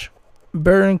match.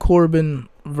 Baron Corbin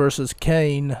versus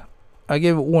Kane. I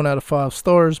gave it 1 out of 5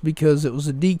 stars because it was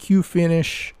a DQ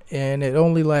finish and it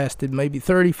only lasted maybe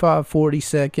 35-40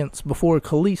 seconds before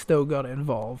Kalisto got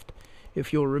involved.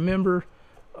 If you'll remember,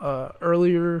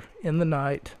 earlier in the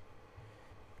night,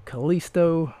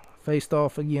 Kalisto faced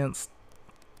off against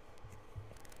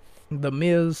The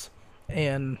Miz,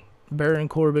 and Baron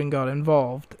Corbin got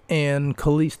involved, and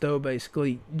Kalisto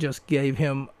basically just gave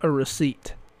him a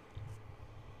receipt.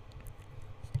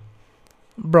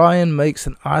 Bryan makes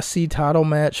an IC title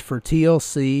match for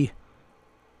TLC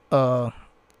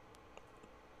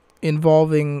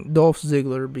involving Dolph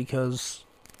Ziggler because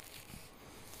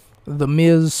The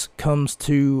Miz comes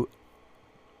to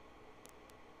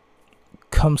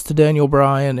Daniel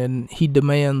Bryan and he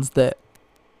demands that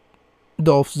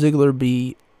Dolph Ziggler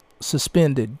be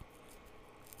suspended.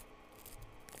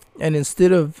 And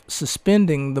instead of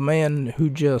suspending the man who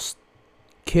just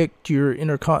kicked your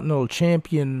Intercontinental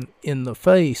Champion in the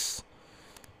face,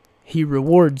 he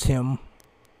rewards him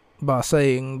by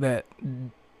saying that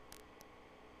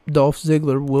Dolph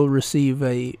Ziggler will receive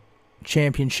a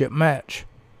championship match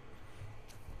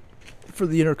for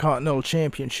the Intercontinental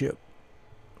Championship.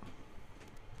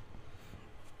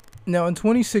 Now in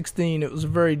 2016 it was a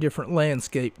very different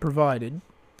landscape provided.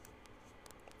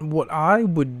 What I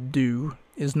would do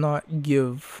is not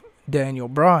give Daniel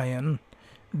Bryan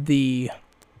the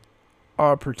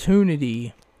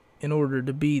opportunity in order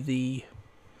to be the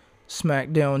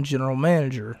SmackDown general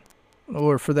manager,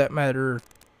 or for that matter,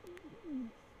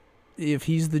 if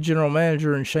he's the general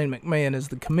manager and Shane McMahon is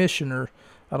the commissioner,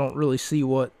 I don't really see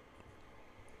what.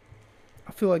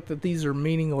 I feel like that these are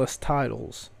meaningless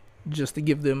titles just to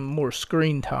give them more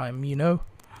screen time,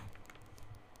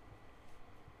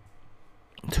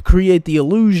 to create the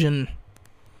illusion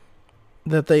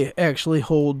that they actually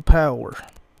hold power.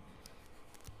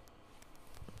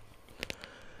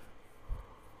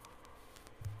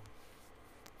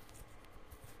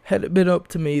 Had it been up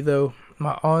to me, though,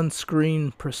 my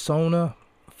on-screen persona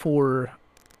for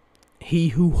he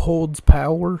who holds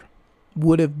power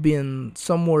would have been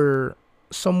someone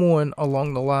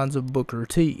along the lines of Booker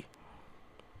T.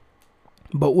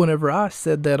 But whenever I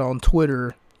said that on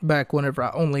Twitter, back whenever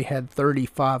I only had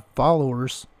 35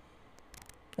 followers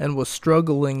and was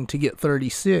struggling to get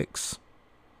 36,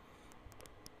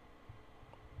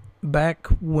 back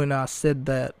when I said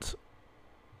that,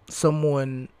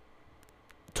 someone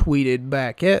tweeted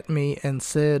back at me and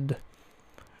said,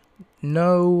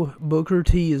 no, Booker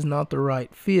T is not the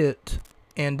right fit,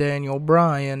 and Daniel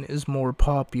Bryan is more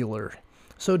popular.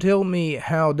 So tell me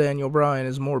how Daniel Bryan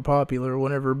is more popular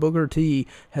whenever Booker T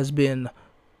has been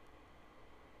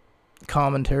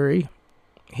commentary.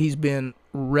 He's been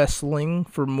wrestling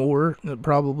for more,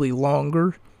 probably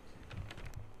longer.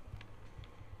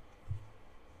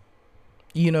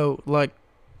 You know, like,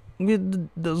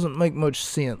 it doesn't make much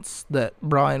sense that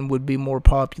Bryan would be more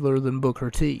popular than Booker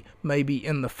T. Maybe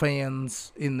in the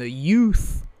fans, in the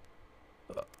youth,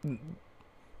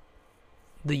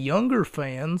 the younger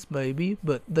fans, maybe,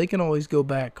 but they can always go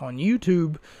back on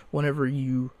YouTube whenever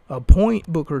you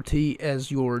appoint Booker T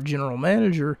as your general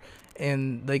manager,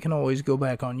 and they can always go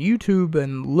back on YouTube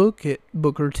and look at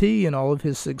Booker T and all of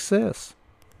his success.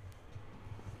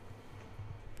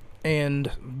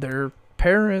 And their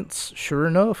parents, sure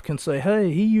enough, can say,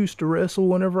 hey, he used to wrestle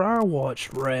whenever I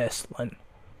watched wrestling.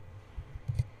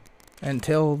 And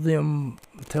tell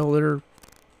their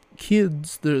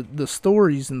kids the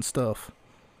stories and stuff.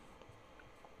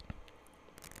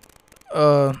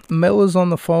 Mella's on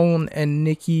the phone and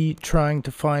Nikki trying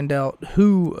to find out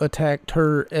who attacked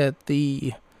her at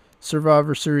the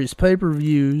Survivor Series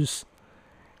pay-per-views.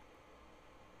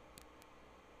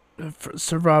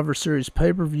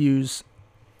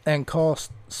 And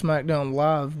cost SmackDown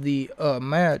Live the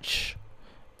match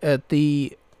at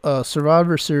the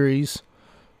Survivor Series.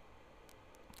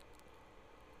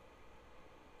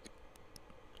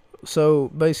 So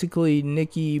basically,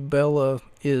 Carmella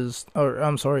is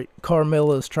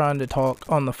trying to talk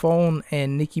on the phone,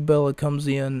 and Nikki Bella comes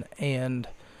in and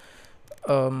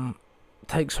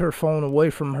takes her phone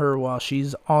away from her while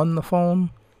she's on the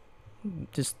phone.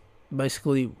 Just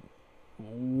basically,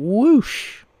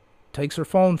 whoosh, takes her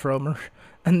phone from her,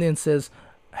 and then says,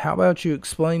 how about you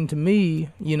explain to me,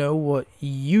 what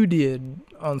you did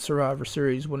on Survivor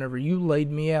Series whenever you laid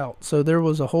me out. So there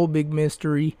was a whole big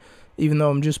mystery. Even though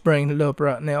I'm just bringing it up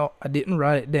right now, I didn't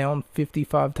write it down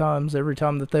 55 times every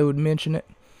time that they would mention it.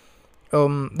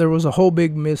 There was a whole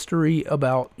big mystery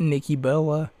about Nikki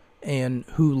Bella and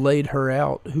who laid her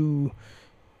out,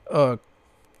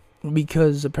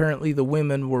 because apparently the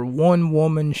women were one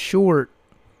woman short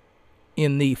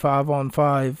in the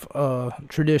 5-on-5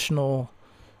 traditional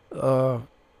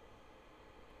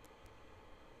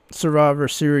Survivor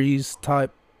Series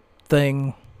type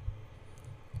thing.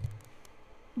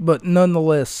 But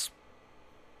nonetheless,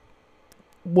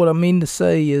 what I mean to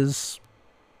say is,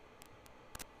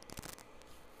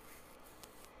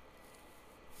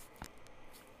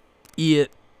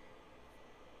 it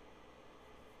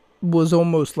was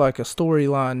almost like a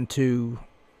storyline to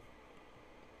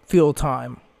fill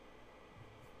time,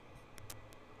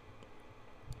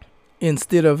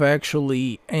 instead of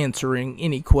actually answering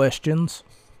any questions.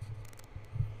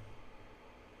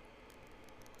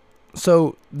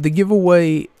 So the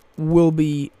giveaway will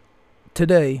be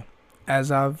today,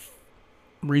 as I've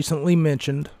recently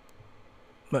mentioned,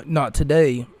 but not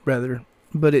today, rather,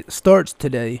 but it starts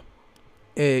today,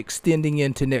 extending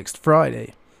into next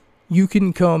Friday. You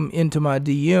can come into my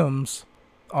DMs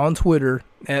on Twitter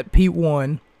at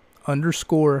P1_Bay.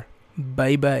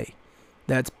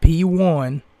 That's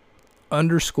P1_BAY.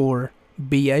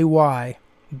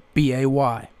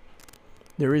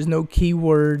 There is no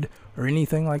keyword or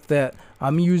anything like that.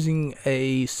 I'm using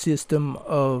a system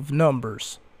of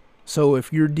numbers. So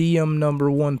if you're DM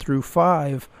number 1 through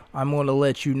 5, I'm going to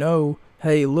let you know,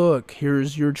 hey, look,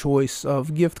 here's your choice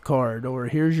of gift card, or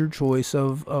here's your choice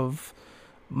of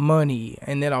money,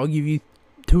 and then I'll give you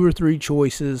 2 or 3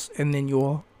 choices, and then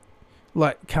you'll,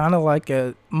 kind of like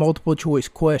a multiple choice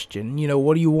question,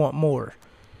 what do you want more?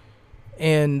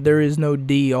 And there is no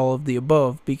D, all of the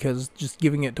above, because just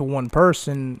giving it to one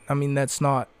person, that's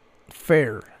not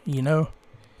fair,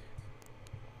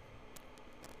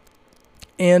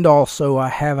 And also, I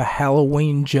have a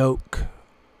Halloween joke.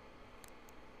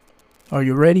 Are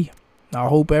you ready? I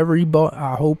hope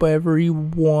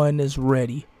everyone is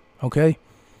ready. Okay?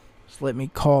 Just let me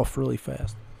cough really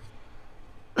fast.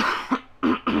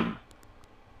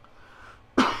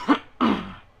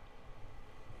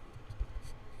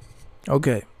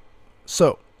 Okay.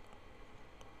 So,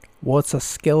 what's a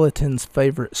skeleton's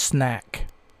favorite snack?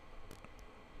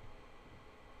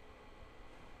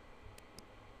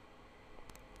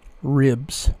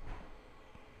 Ribs.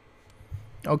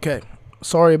 Okay,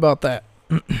 sorry about that.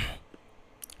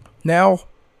 Now,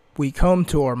 we come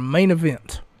to our main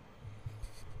event.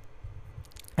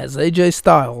 As AJ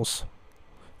Styles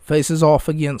faces off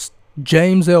against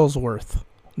James Ellsworth,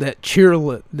 that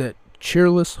chinless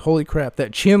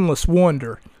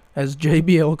wonder. as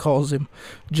JBL calls him.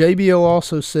 JBL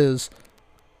also says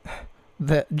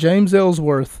that James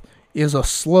Ellsworth is a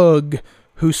slug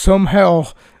who somehow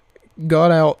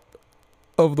got out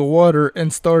of the water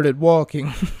and started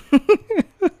walking.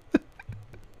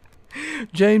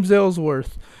 James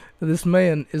Ellsworth, this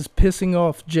man is pissing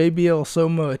off JBL so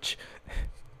much.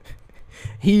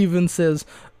 He even says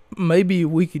maybe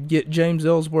we could get James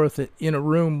Ellsworth in a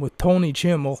room with Tony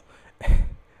Chimmel,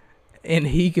 and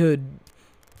he could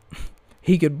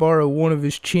borrow one of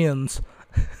his chins.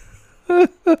 I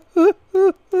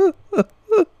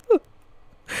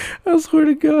swear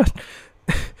to God.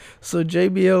 So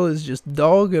JBL is just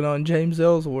dogging on James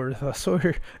Ellsworth, I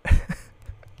swear.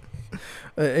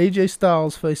 AJ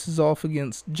Styles faces off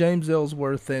against James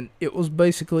Ellsworth, and it was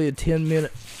basically a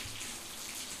 10-minute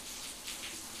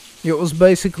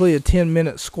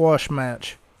squash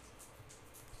match.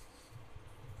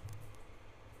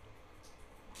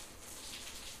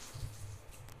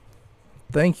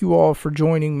 Thank you all for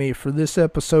joining me for this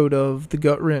episode of the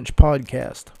Gut Wrench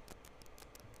Podcast.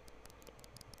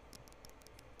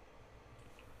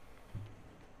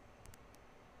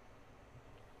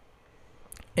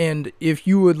 And if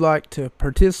you would like to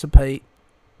participate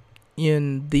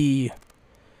in the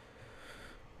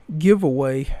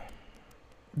giveaway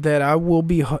that I will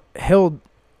be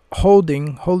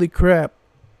holding, holy crap,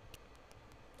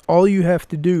 all you have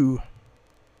to do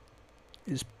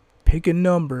is pick a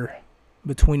number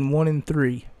between 1 and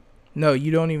 3. No,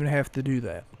 you don't even have to do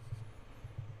that.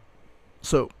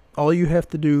 So, all you have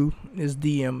to do is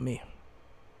DM me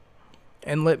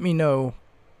and let me know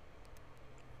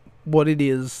what it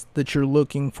is that you're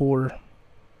looking for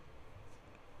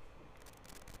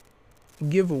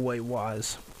giveaway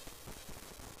wise.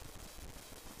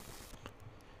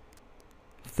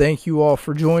 Thank you all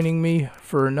for joining me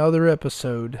for another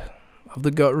episode of the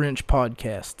Gut Wrench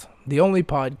Podcast, the only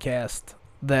podcast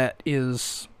that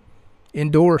is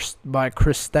endorsed by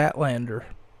Chris Statlander.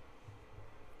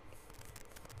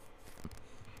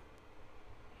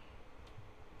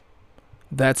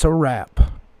 That's a wrap.